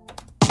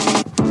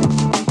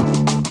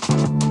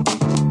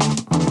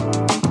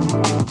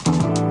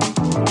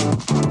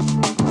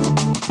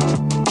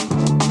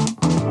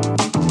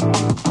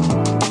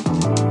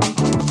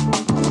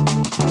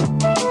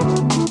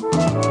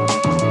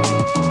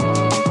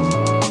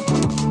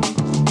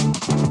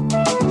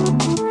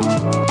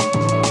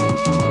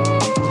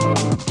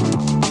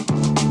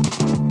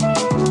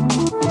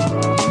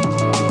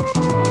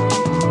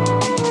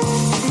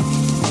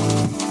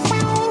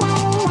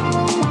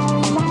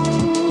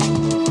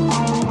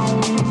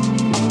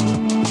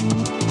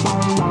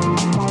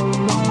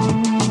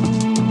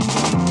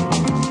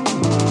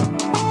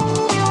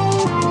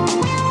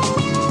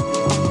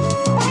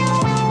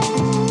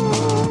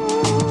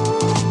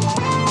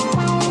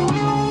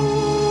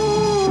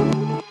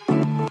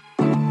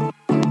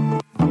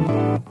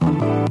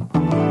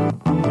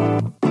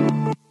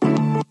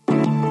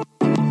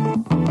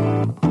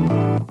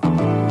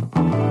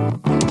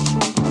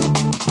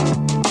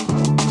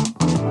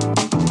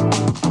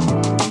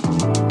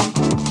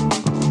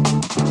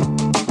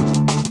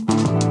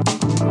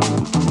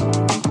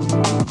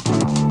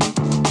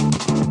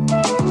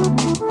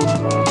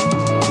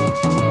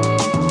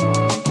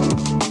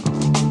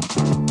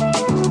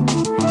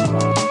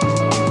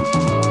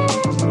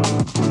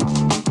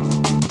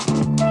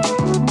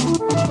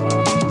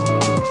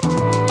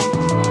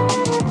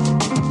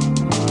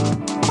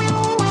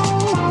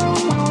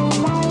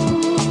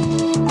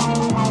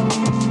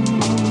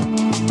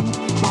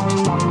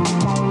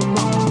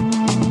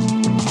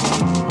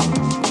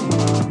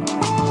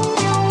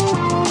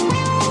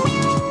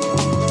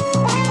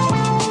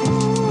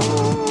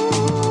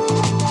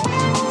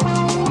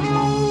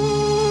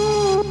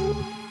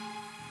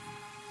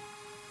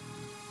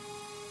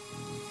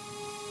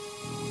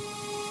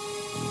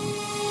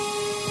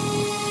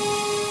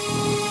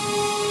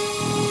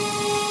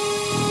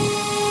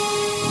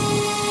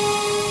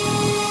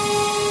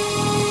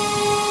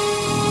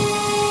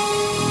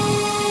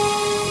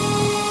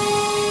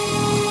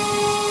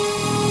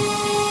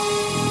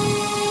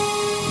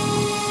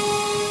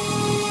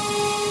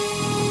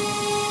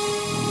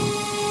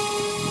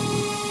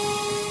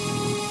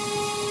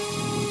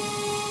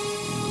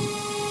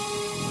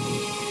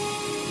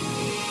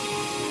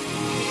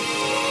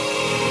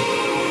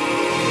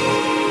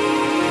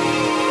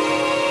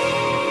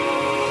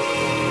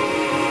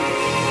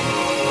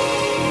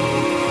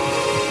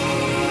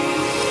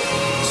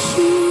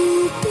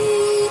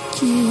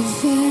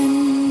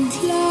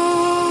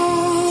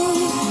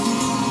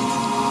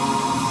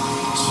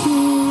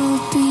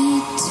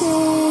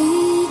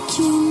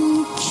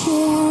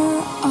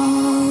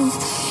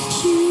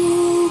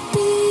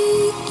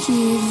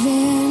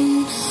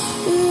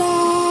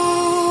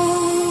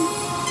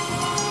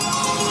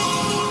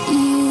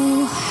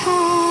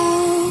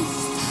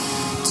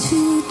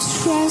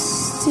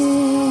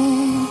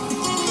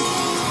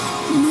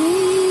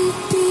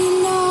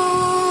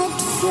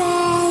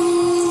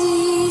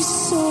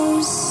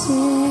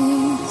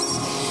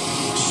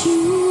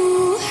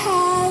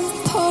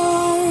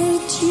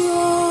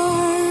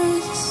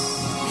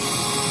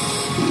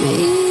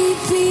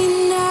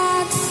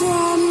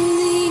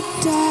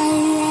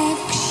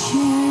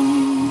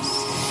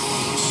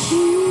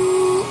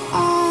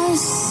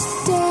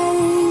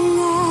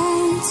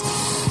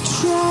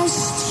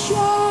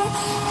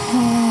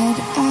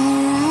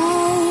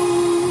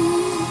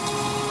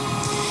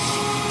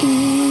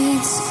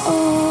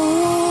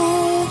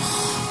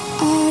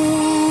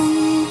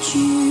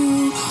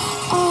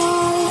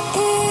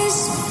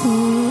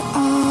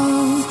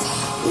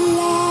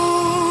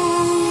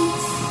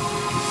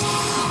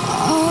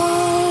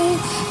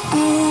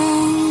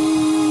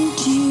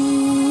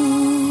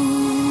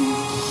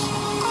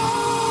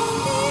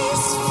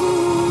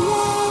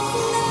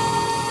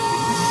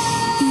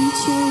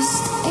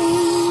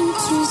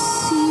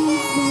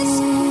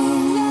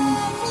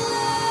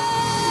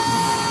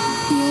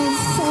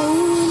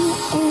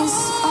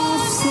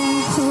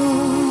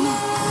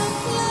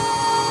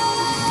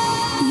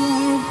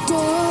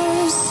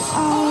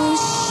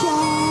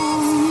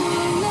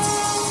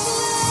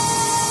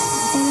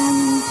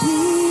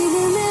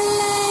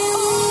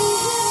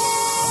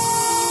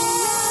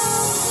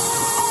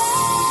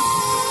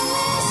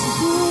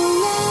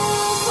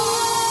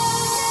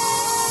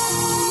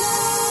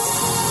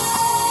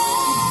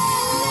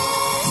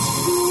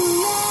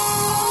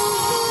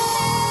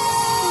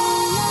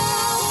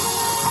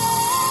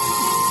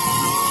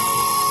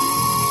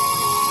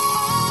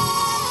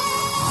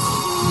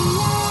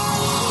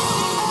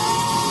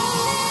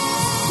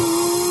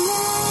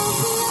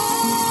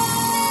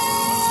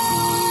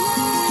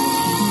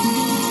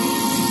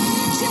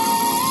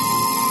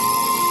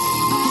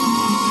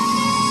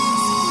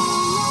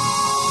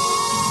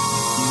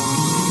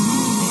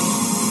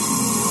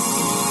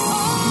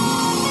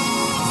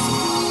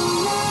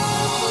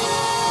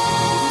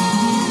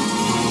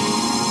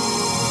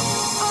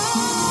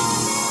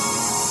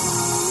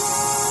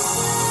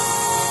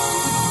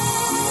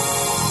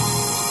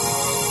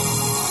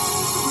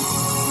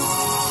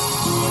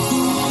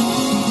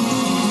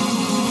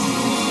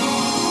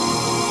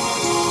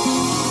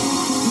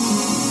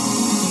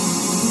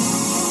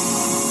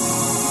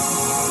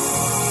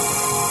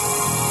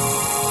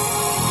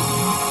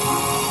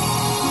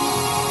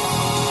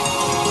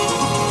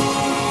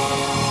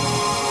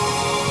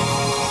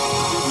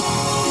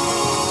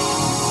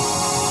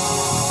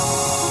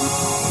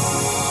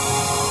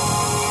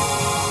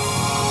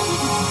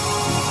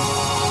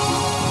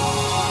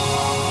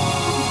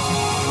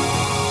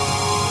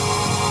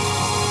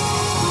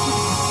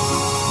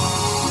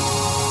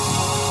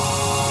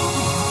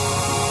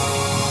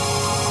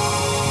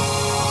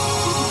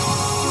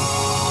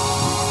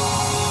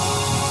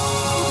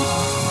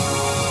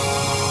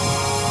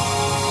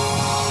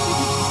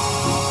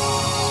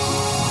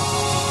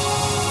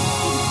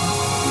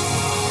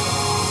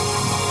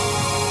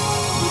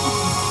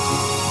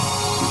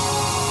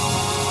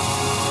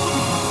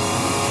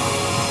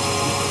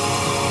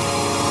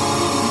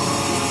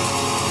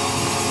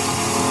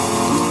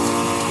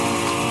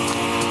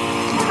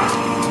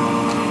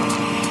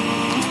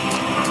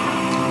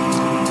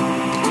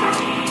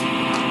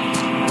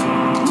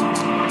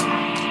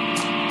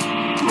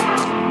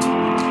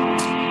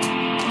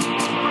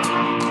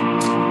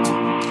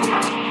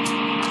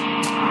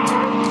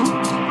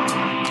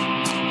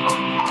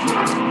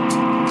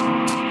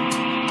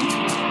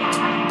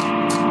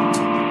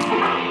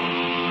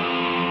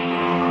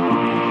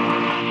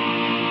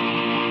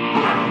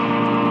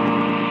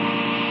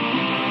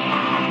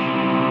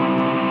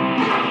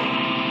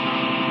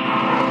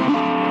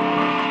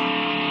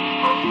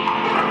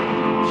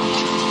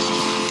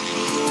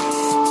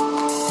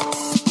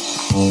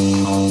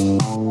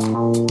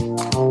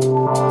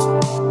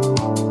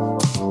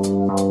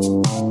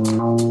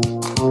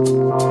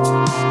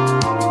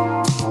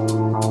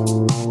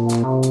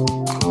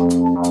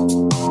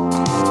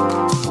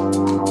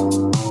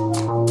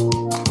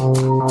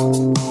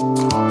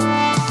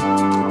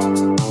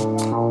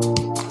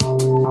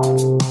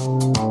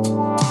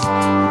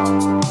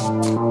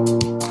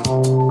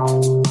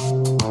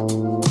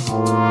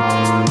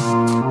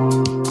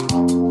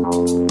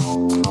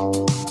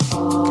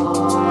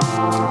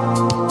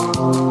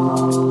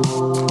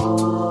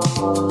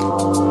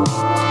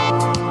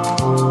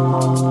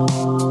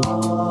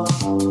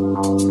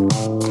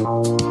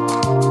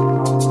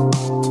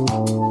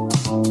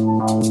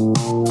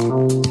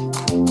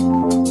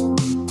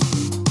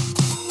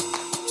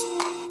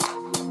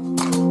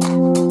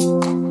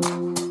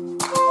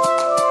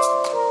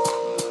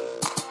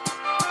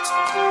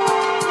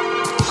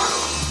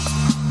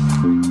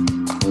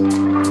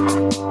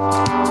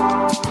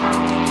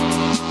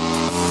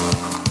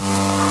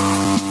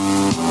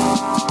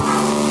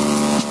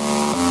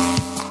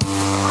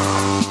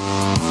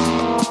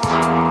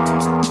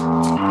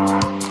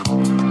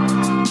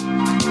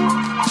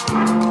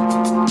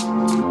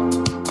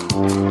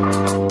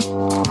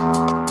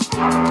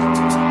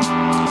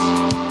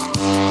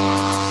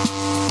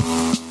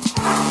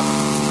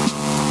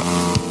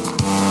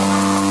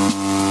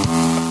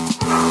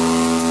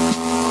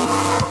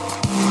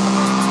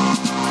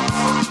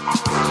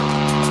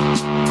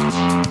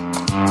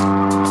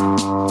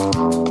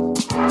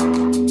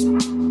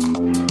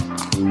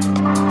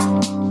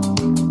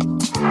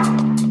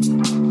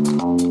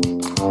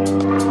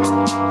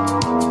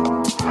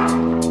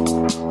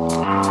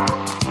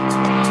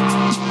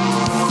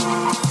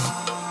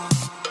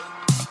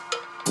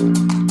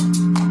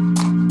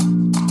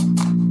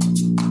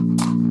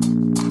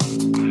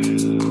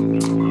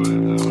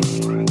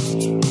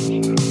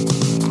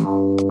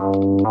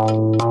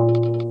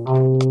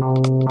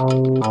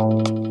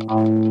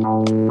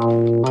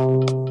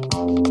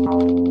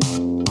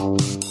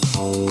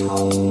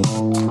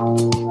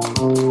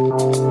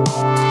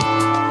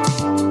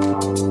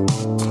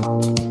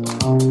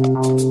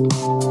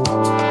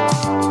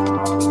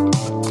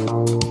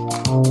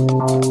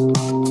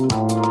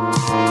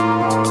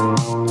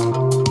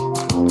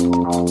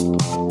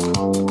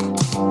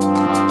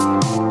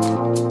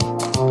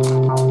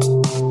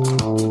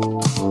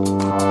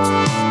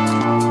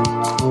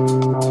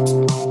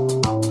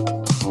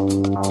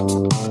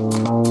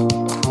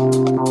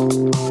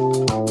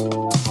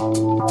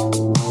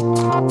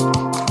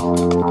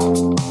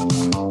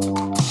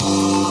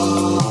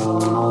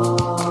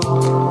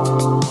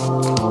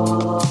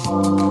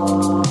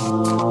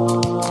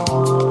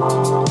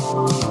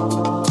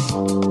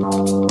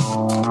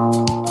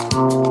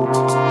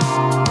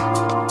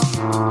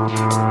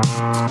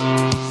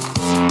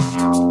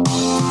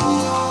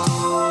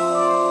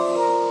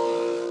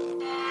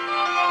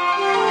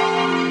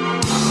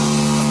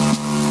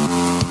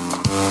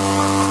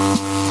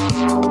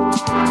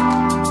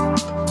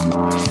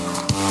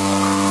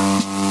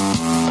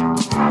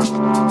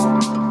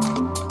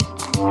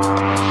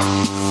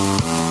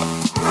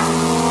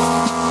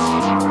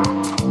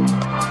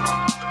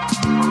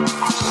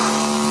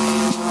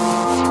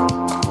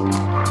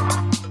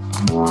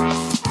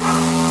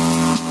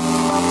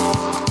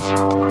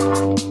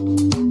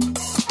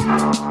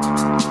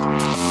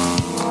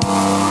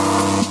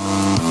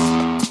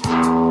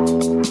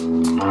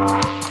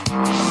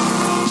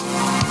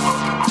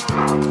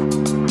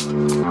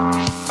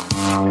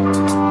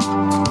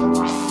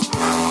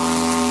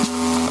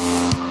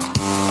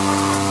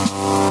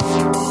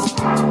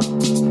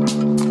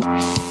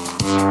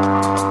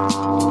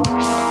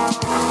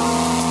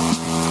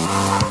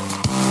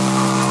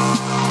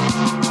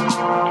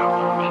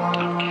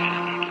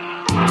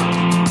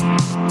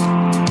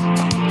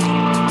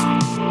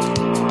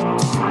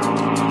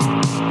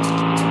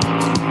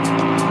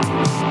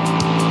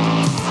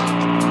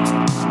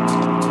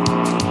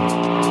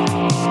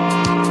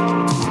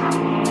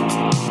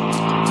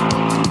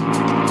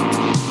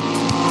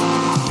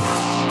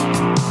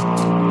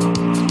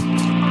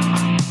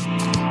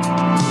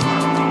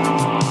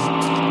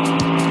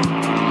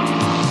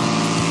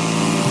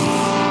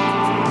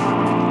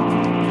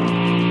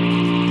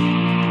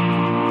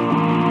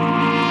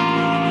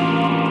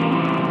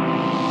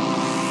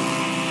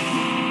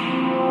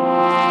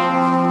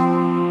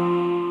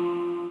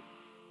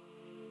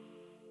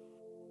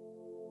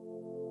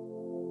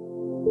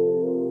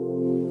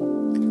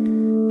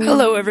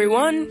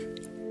 everyone.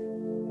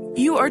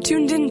 You are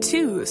tuned in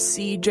to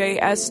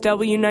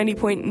CJSW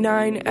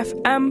 90.9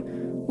 FM.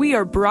 We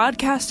are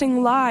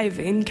broadcasting live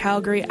in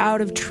Calgary out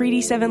of Treaty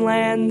 7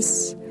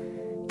 lands.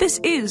 This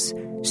is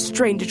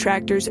Strange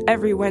Attractors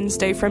every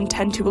Wednesday from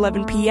 10 to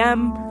 11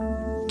 p.m.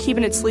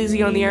 Keeping it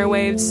sleazy on the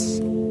airwaves.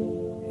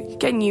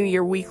 Getting you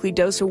your weekly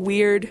dose of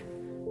weird.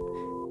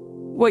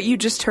 What you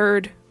just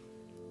heard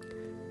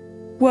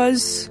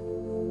was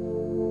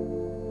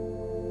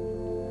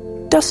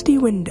Dusty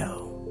Window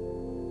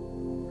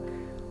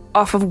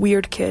off of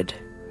Weird Kid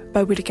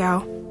by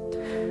Whittacow.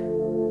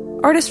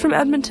 Artist from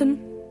Edmonton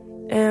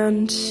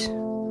and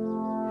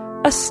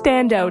a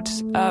standout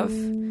of,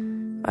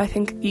 I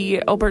think,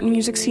 the Albertan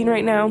music scene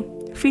right now.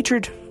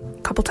 Featured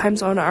a couple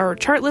times on our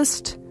chart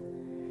list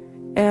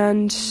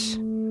and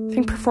I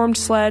think performed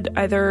Sled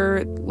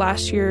either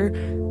last year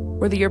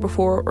or the year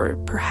before, or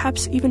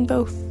perhaps even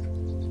both.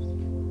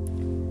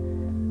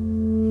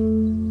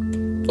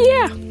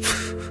 Yeah.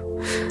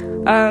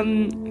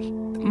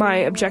 My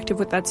objective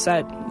with that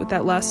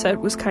last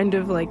set, was kind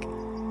of like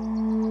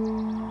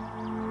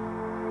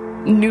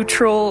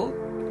neutral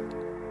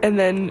and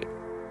then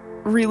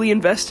really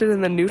invested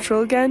and then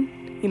neutral again.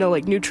 You know,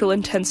 like neutral,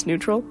 intense,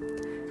 neutral.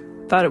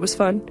 Thought it was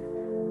fun.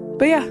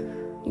 But yeah,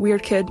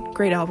 Weird Kid,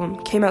 great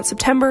album. Came out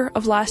September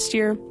of last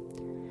year.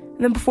 And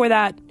then before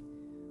that,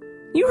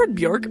 you heard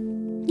Björk.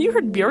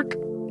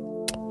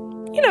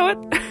 You know it.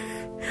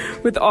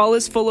 With All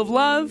Is Full of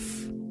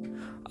Love,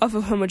 off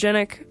of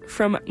Homogenic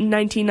from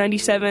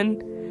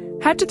 1997.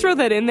 Had to throw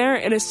that in there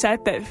in a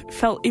set that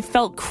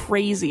felt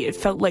crazy. It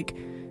felt like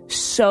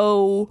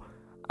so,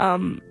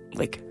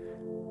 like,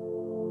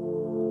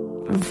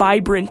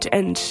 vibrant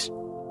and,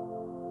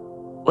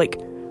 like,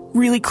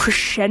 really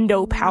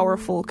crescendo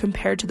powerful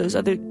compared to those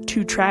other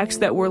two tracks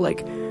that were,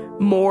 like,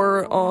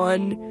 more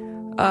on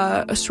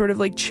a sort of,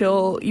 like,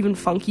 chill, even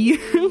funky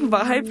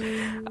vibe,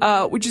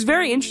 which is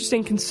very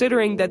interesting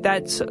considering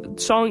that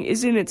song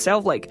is in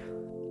itself, like,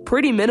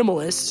 pretty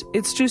minimalist.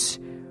 It's just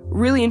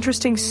really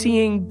interesting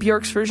seeing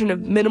Björk's version of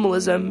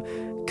minimalism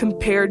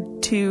compared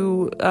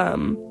to,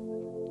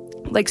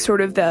 like,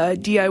 sort of the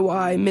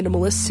DIY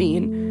minimalist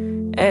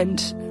scene, and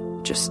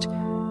just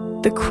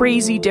the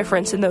crazy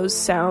difference in those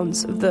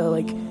sounds of the,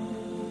 like,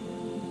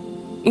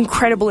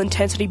 incredible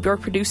intensity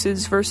Björk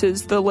produces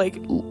versus the, like,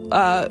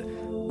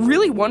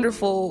 really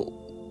wonderful,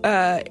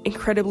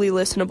 incredibly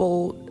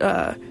listenable,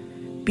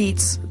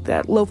 beats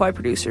that lo-fi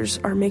producers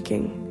are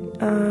making,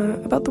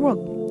 about the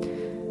world.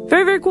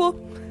 Very, very cool.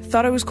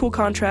 Thought it was cool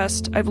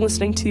contrast. I've been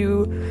listening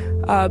to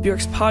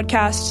Björk's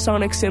podcast,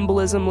 Sonic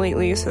Symbolism,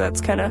 lately, so that's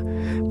kind of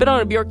been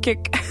on a Björk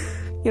kick.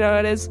 You know how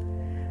it is.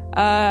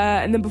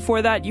 And then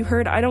before that, you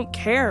heard I Don't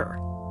Care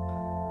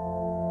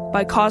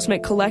by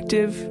Cosmic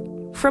Collective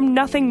from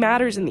Nothing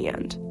Matters in the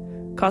End.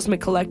 Cosmic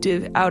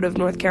Collective out of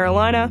North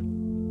Carolina.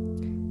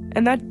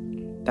 And that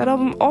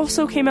album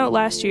also came out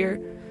last year.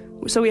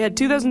 So we had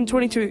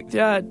 2022. We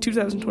had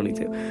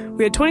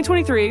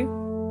 2023,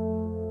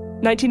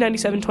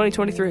 1997,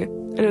 2023.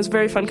 And it was a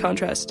very fun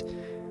contrast.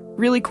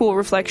 Really cool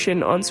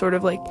reflection on sort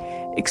of, like,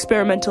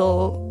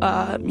 experimental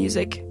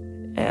music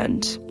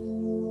and,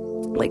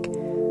 like,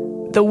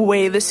 the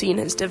way the scene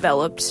has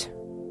developed.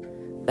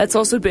 That's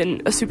also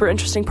been a super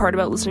interesting part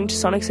about listening to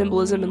Sonic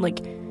Symbolism and, like,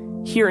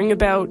 hearing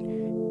about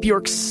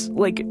Björk's,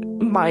 like,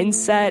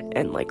 mindset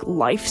and, like,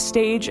 life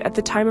stage at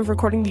the time of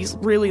recording these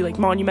really, like,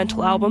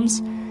 monumental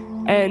albums.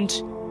 And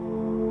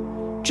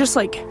just,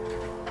 like,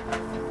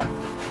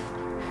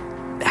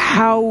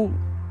 how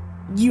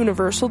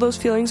universal those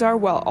feelings are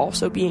while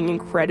also being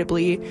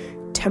incredibly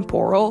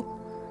temporal.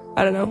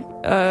 I don't know.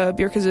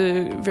 Björk is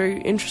a very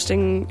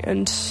interesting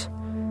and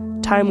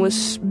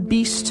timeless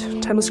beast,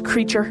 timeless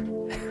creature.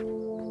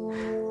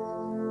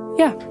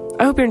 Yeah,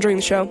 I hope you're enjoying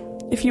the show.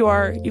 If you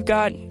are, you've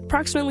got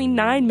approximately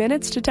 9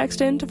 minutes to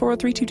text in to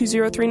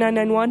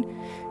 403-220-3991.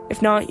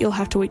 If not, you'll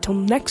have to wait till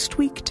next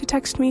week to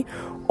text me.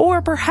 Or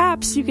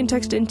perhaps you can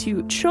text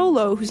into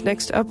Cholo, who's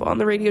next up on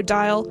the radio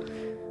dial,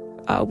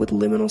 with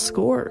liminal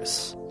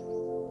scores.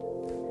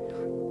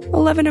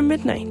 11 or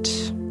midnight.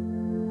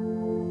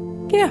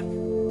 Yeah.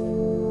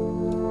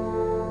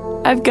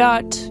 I've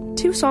got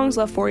 2 songs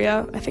left for you.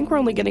 I think we're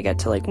only going to get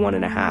to, like,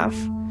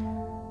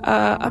 1.5.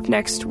 Up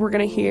next, we're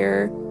going to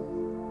hear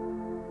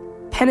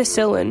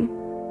Penicillin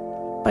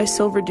by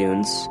Silver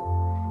Dunes.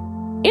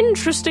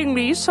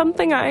 Interestingly,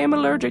 something I am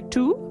allergic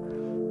to.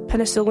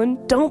 Penicillin.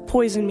 Don't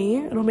poison me.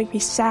 It'll make me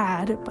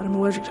sad, but I'm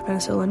allergic to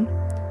penicillin.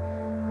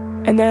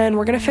 And then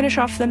we're going to finish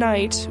off the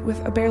night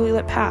with A Barely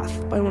Lit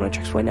Path by One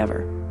Tricks Way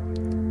Never.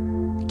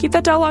 Keep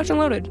that dial locked and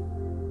loaded.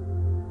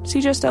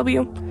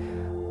 CJSW.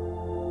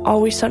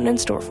 Always something in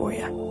store for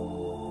you.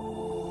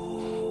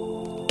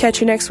 Catch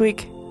you next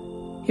week.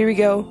 Here we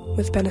go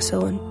with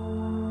Penicillin.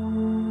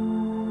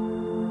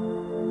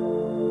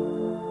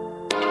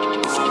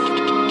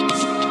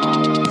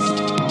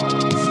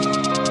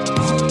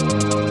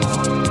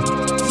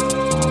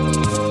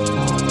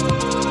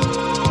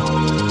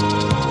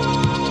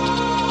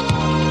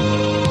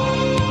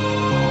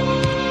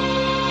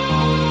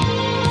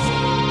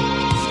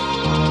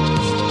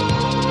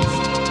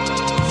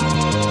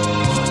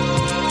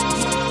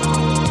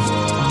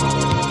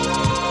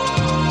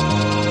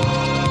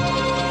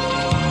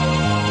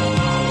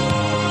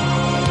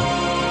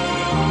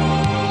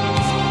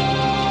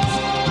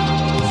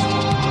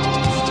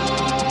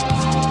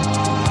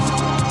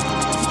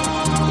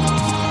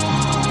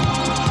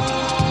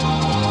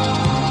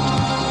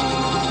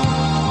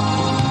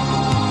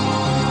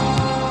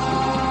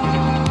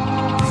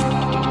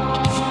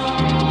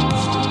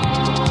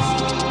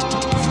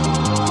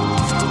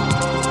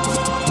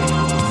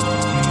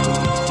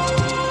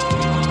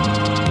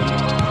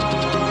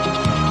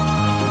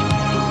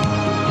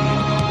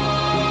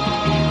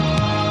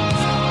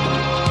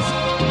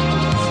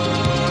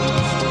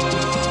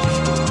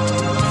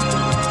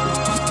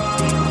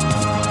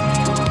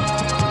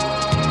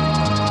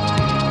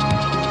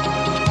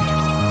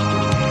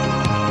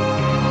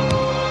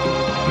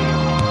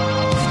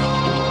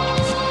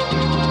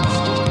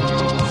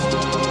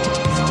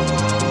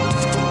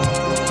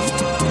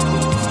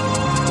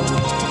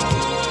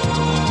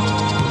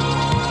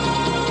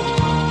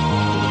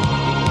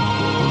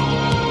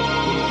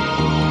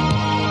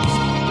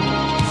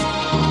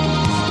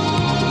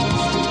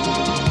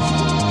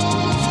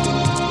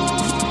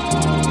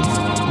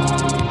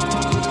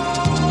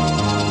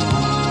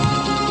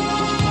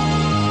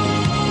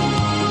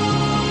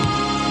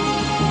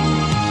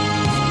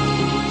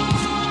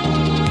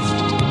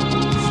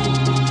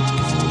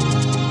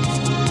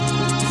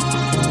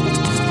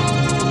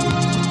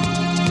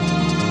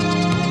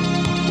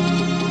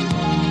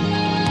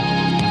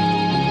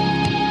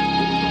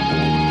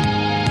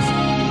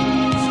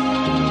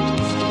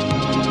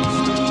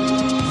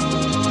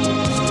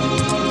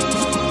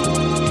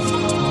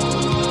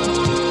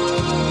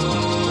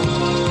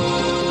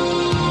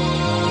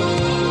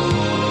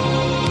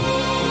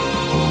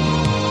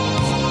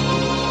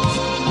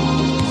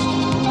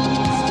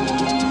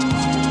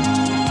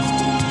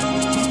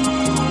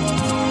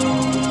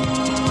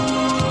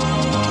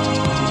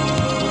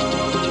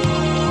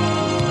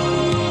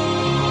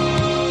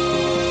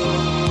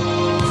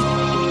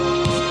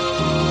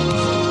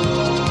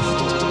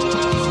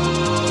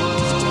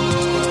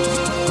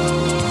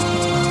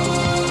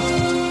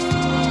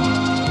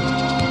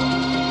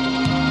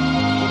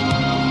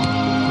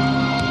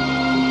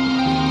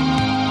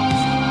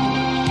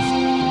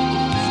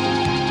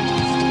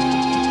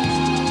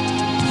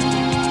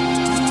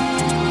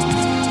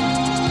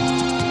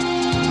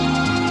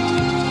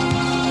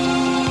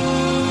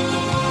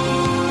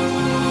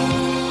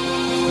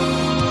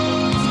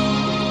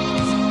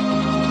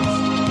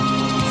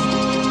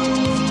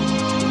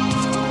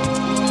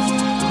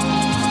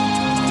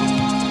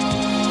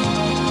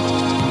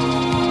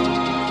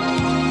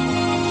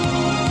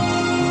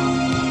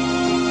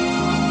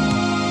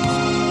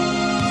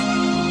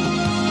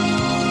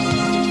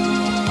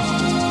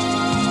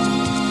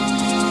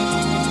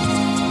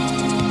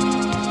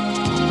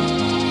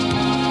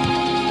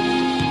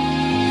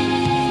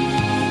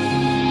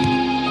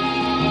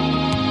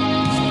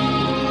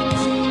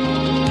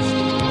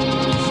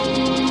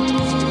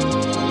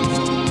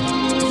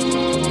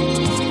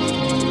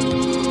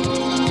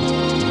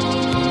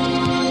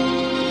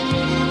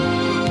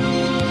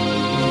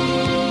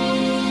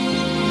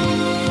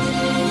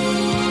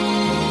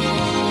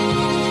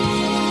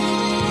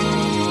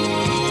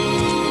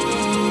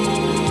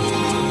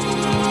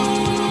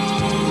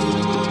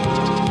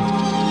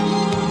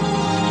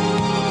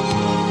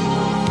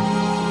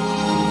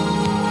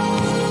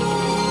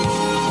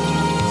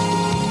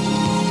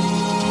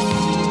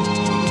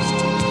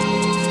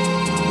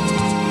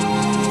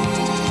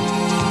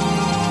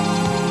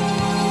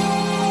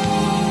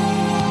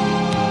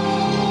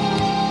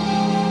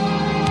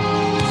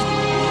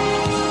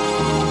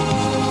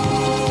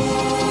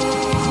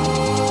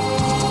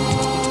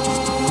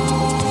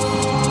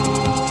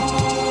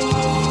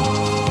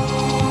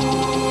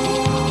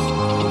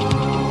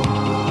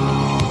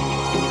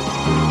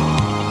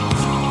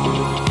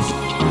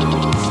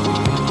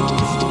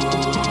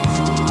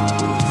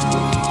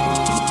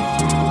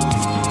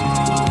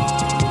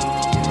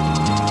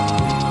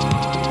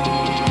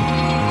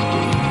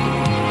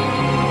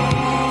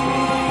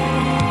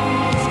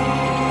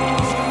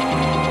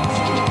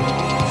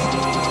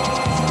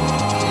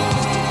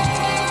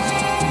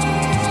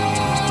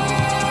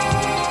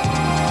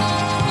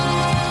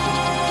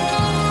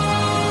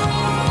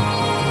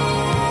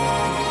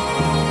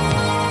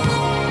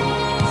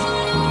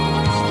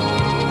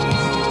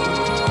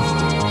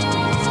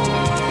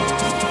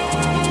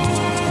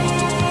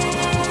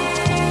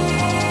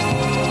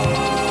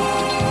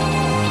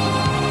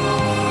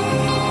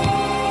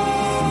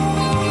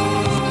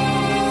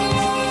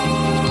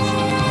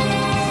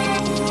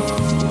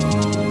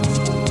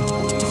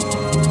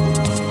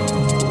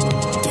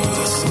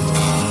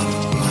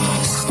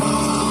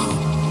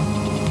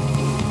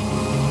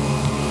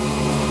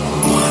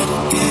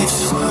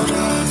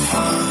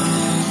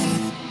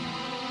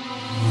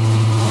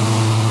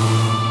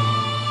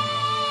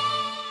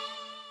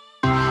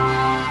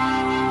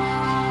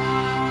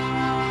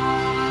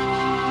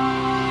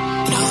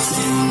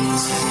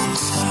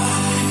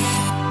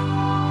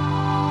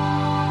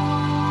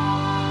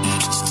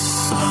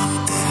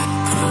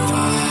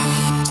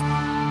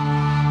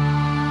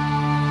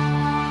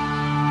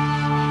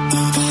 From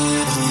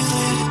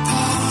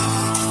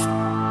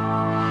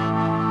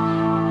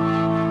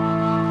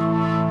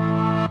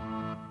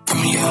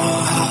your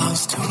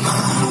house to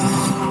mine.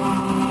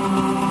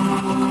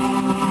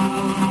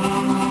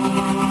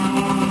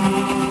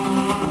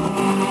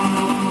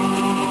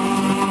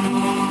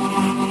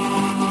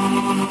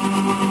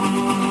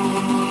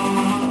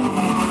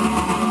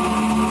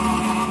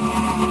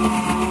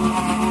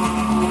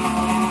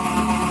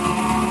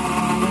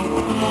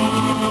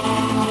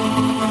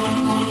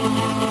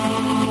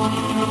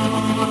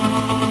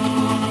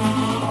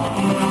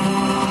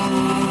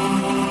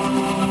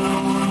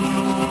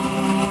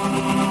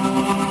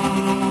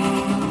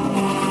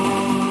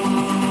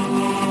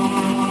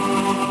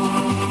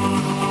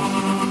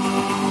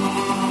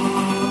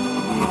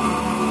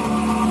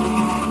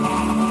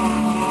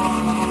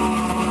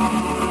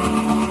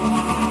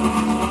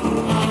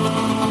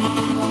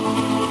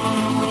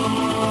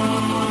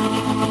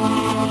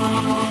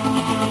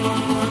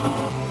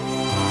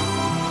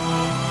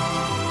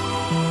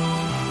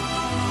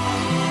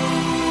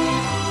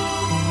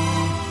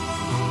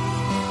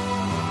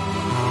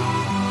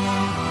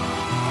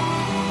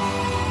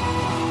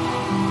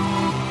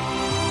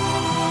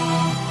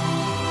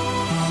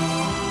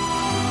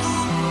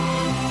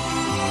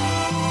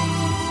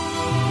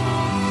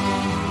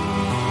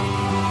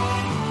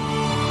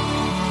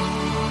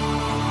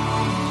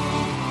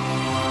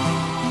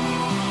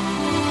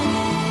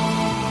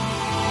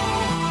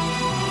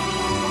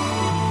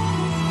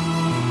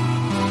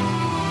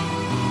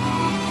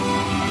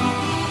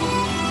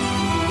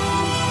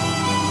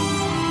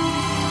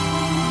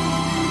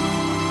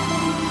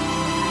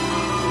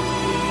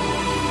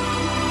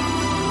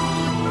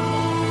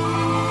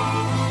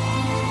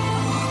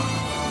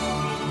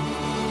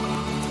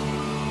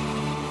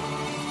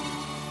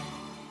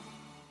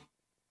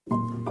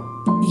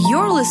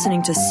 You're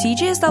listening to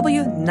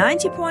CJSW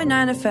 90.9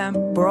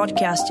 FM,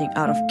 broadcasting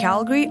out of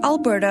Calgary,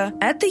 Alberta,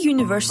 at the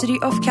University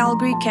of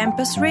Calgary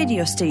campus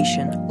radio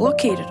station,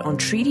 located on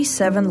Treaty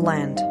 7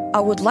 land. I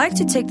would like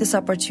to take this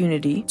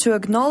opportunity to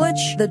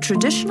acknowledge the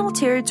traditional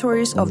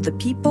territories of the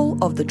people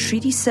of the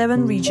Treaty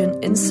 7 region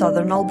in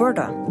southern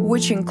Alberta,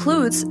 which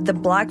includes the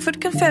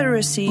Blackfoot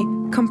Confederacy,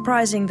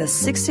 comprising the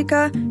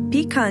Siksika,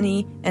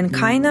 Piikani, and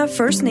Kainai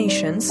First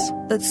Nations,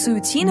 the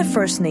Tsuut'ina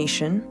First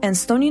Nation, and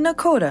Stoney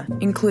Nakoda,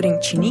 including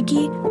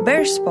Chiniki,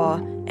 Bearspaw,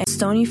 and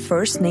Stoney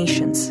First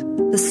Nations.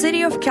 The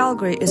city of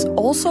Calgary is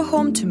also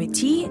home to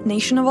Métis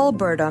Nation of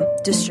Alberta,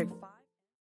 District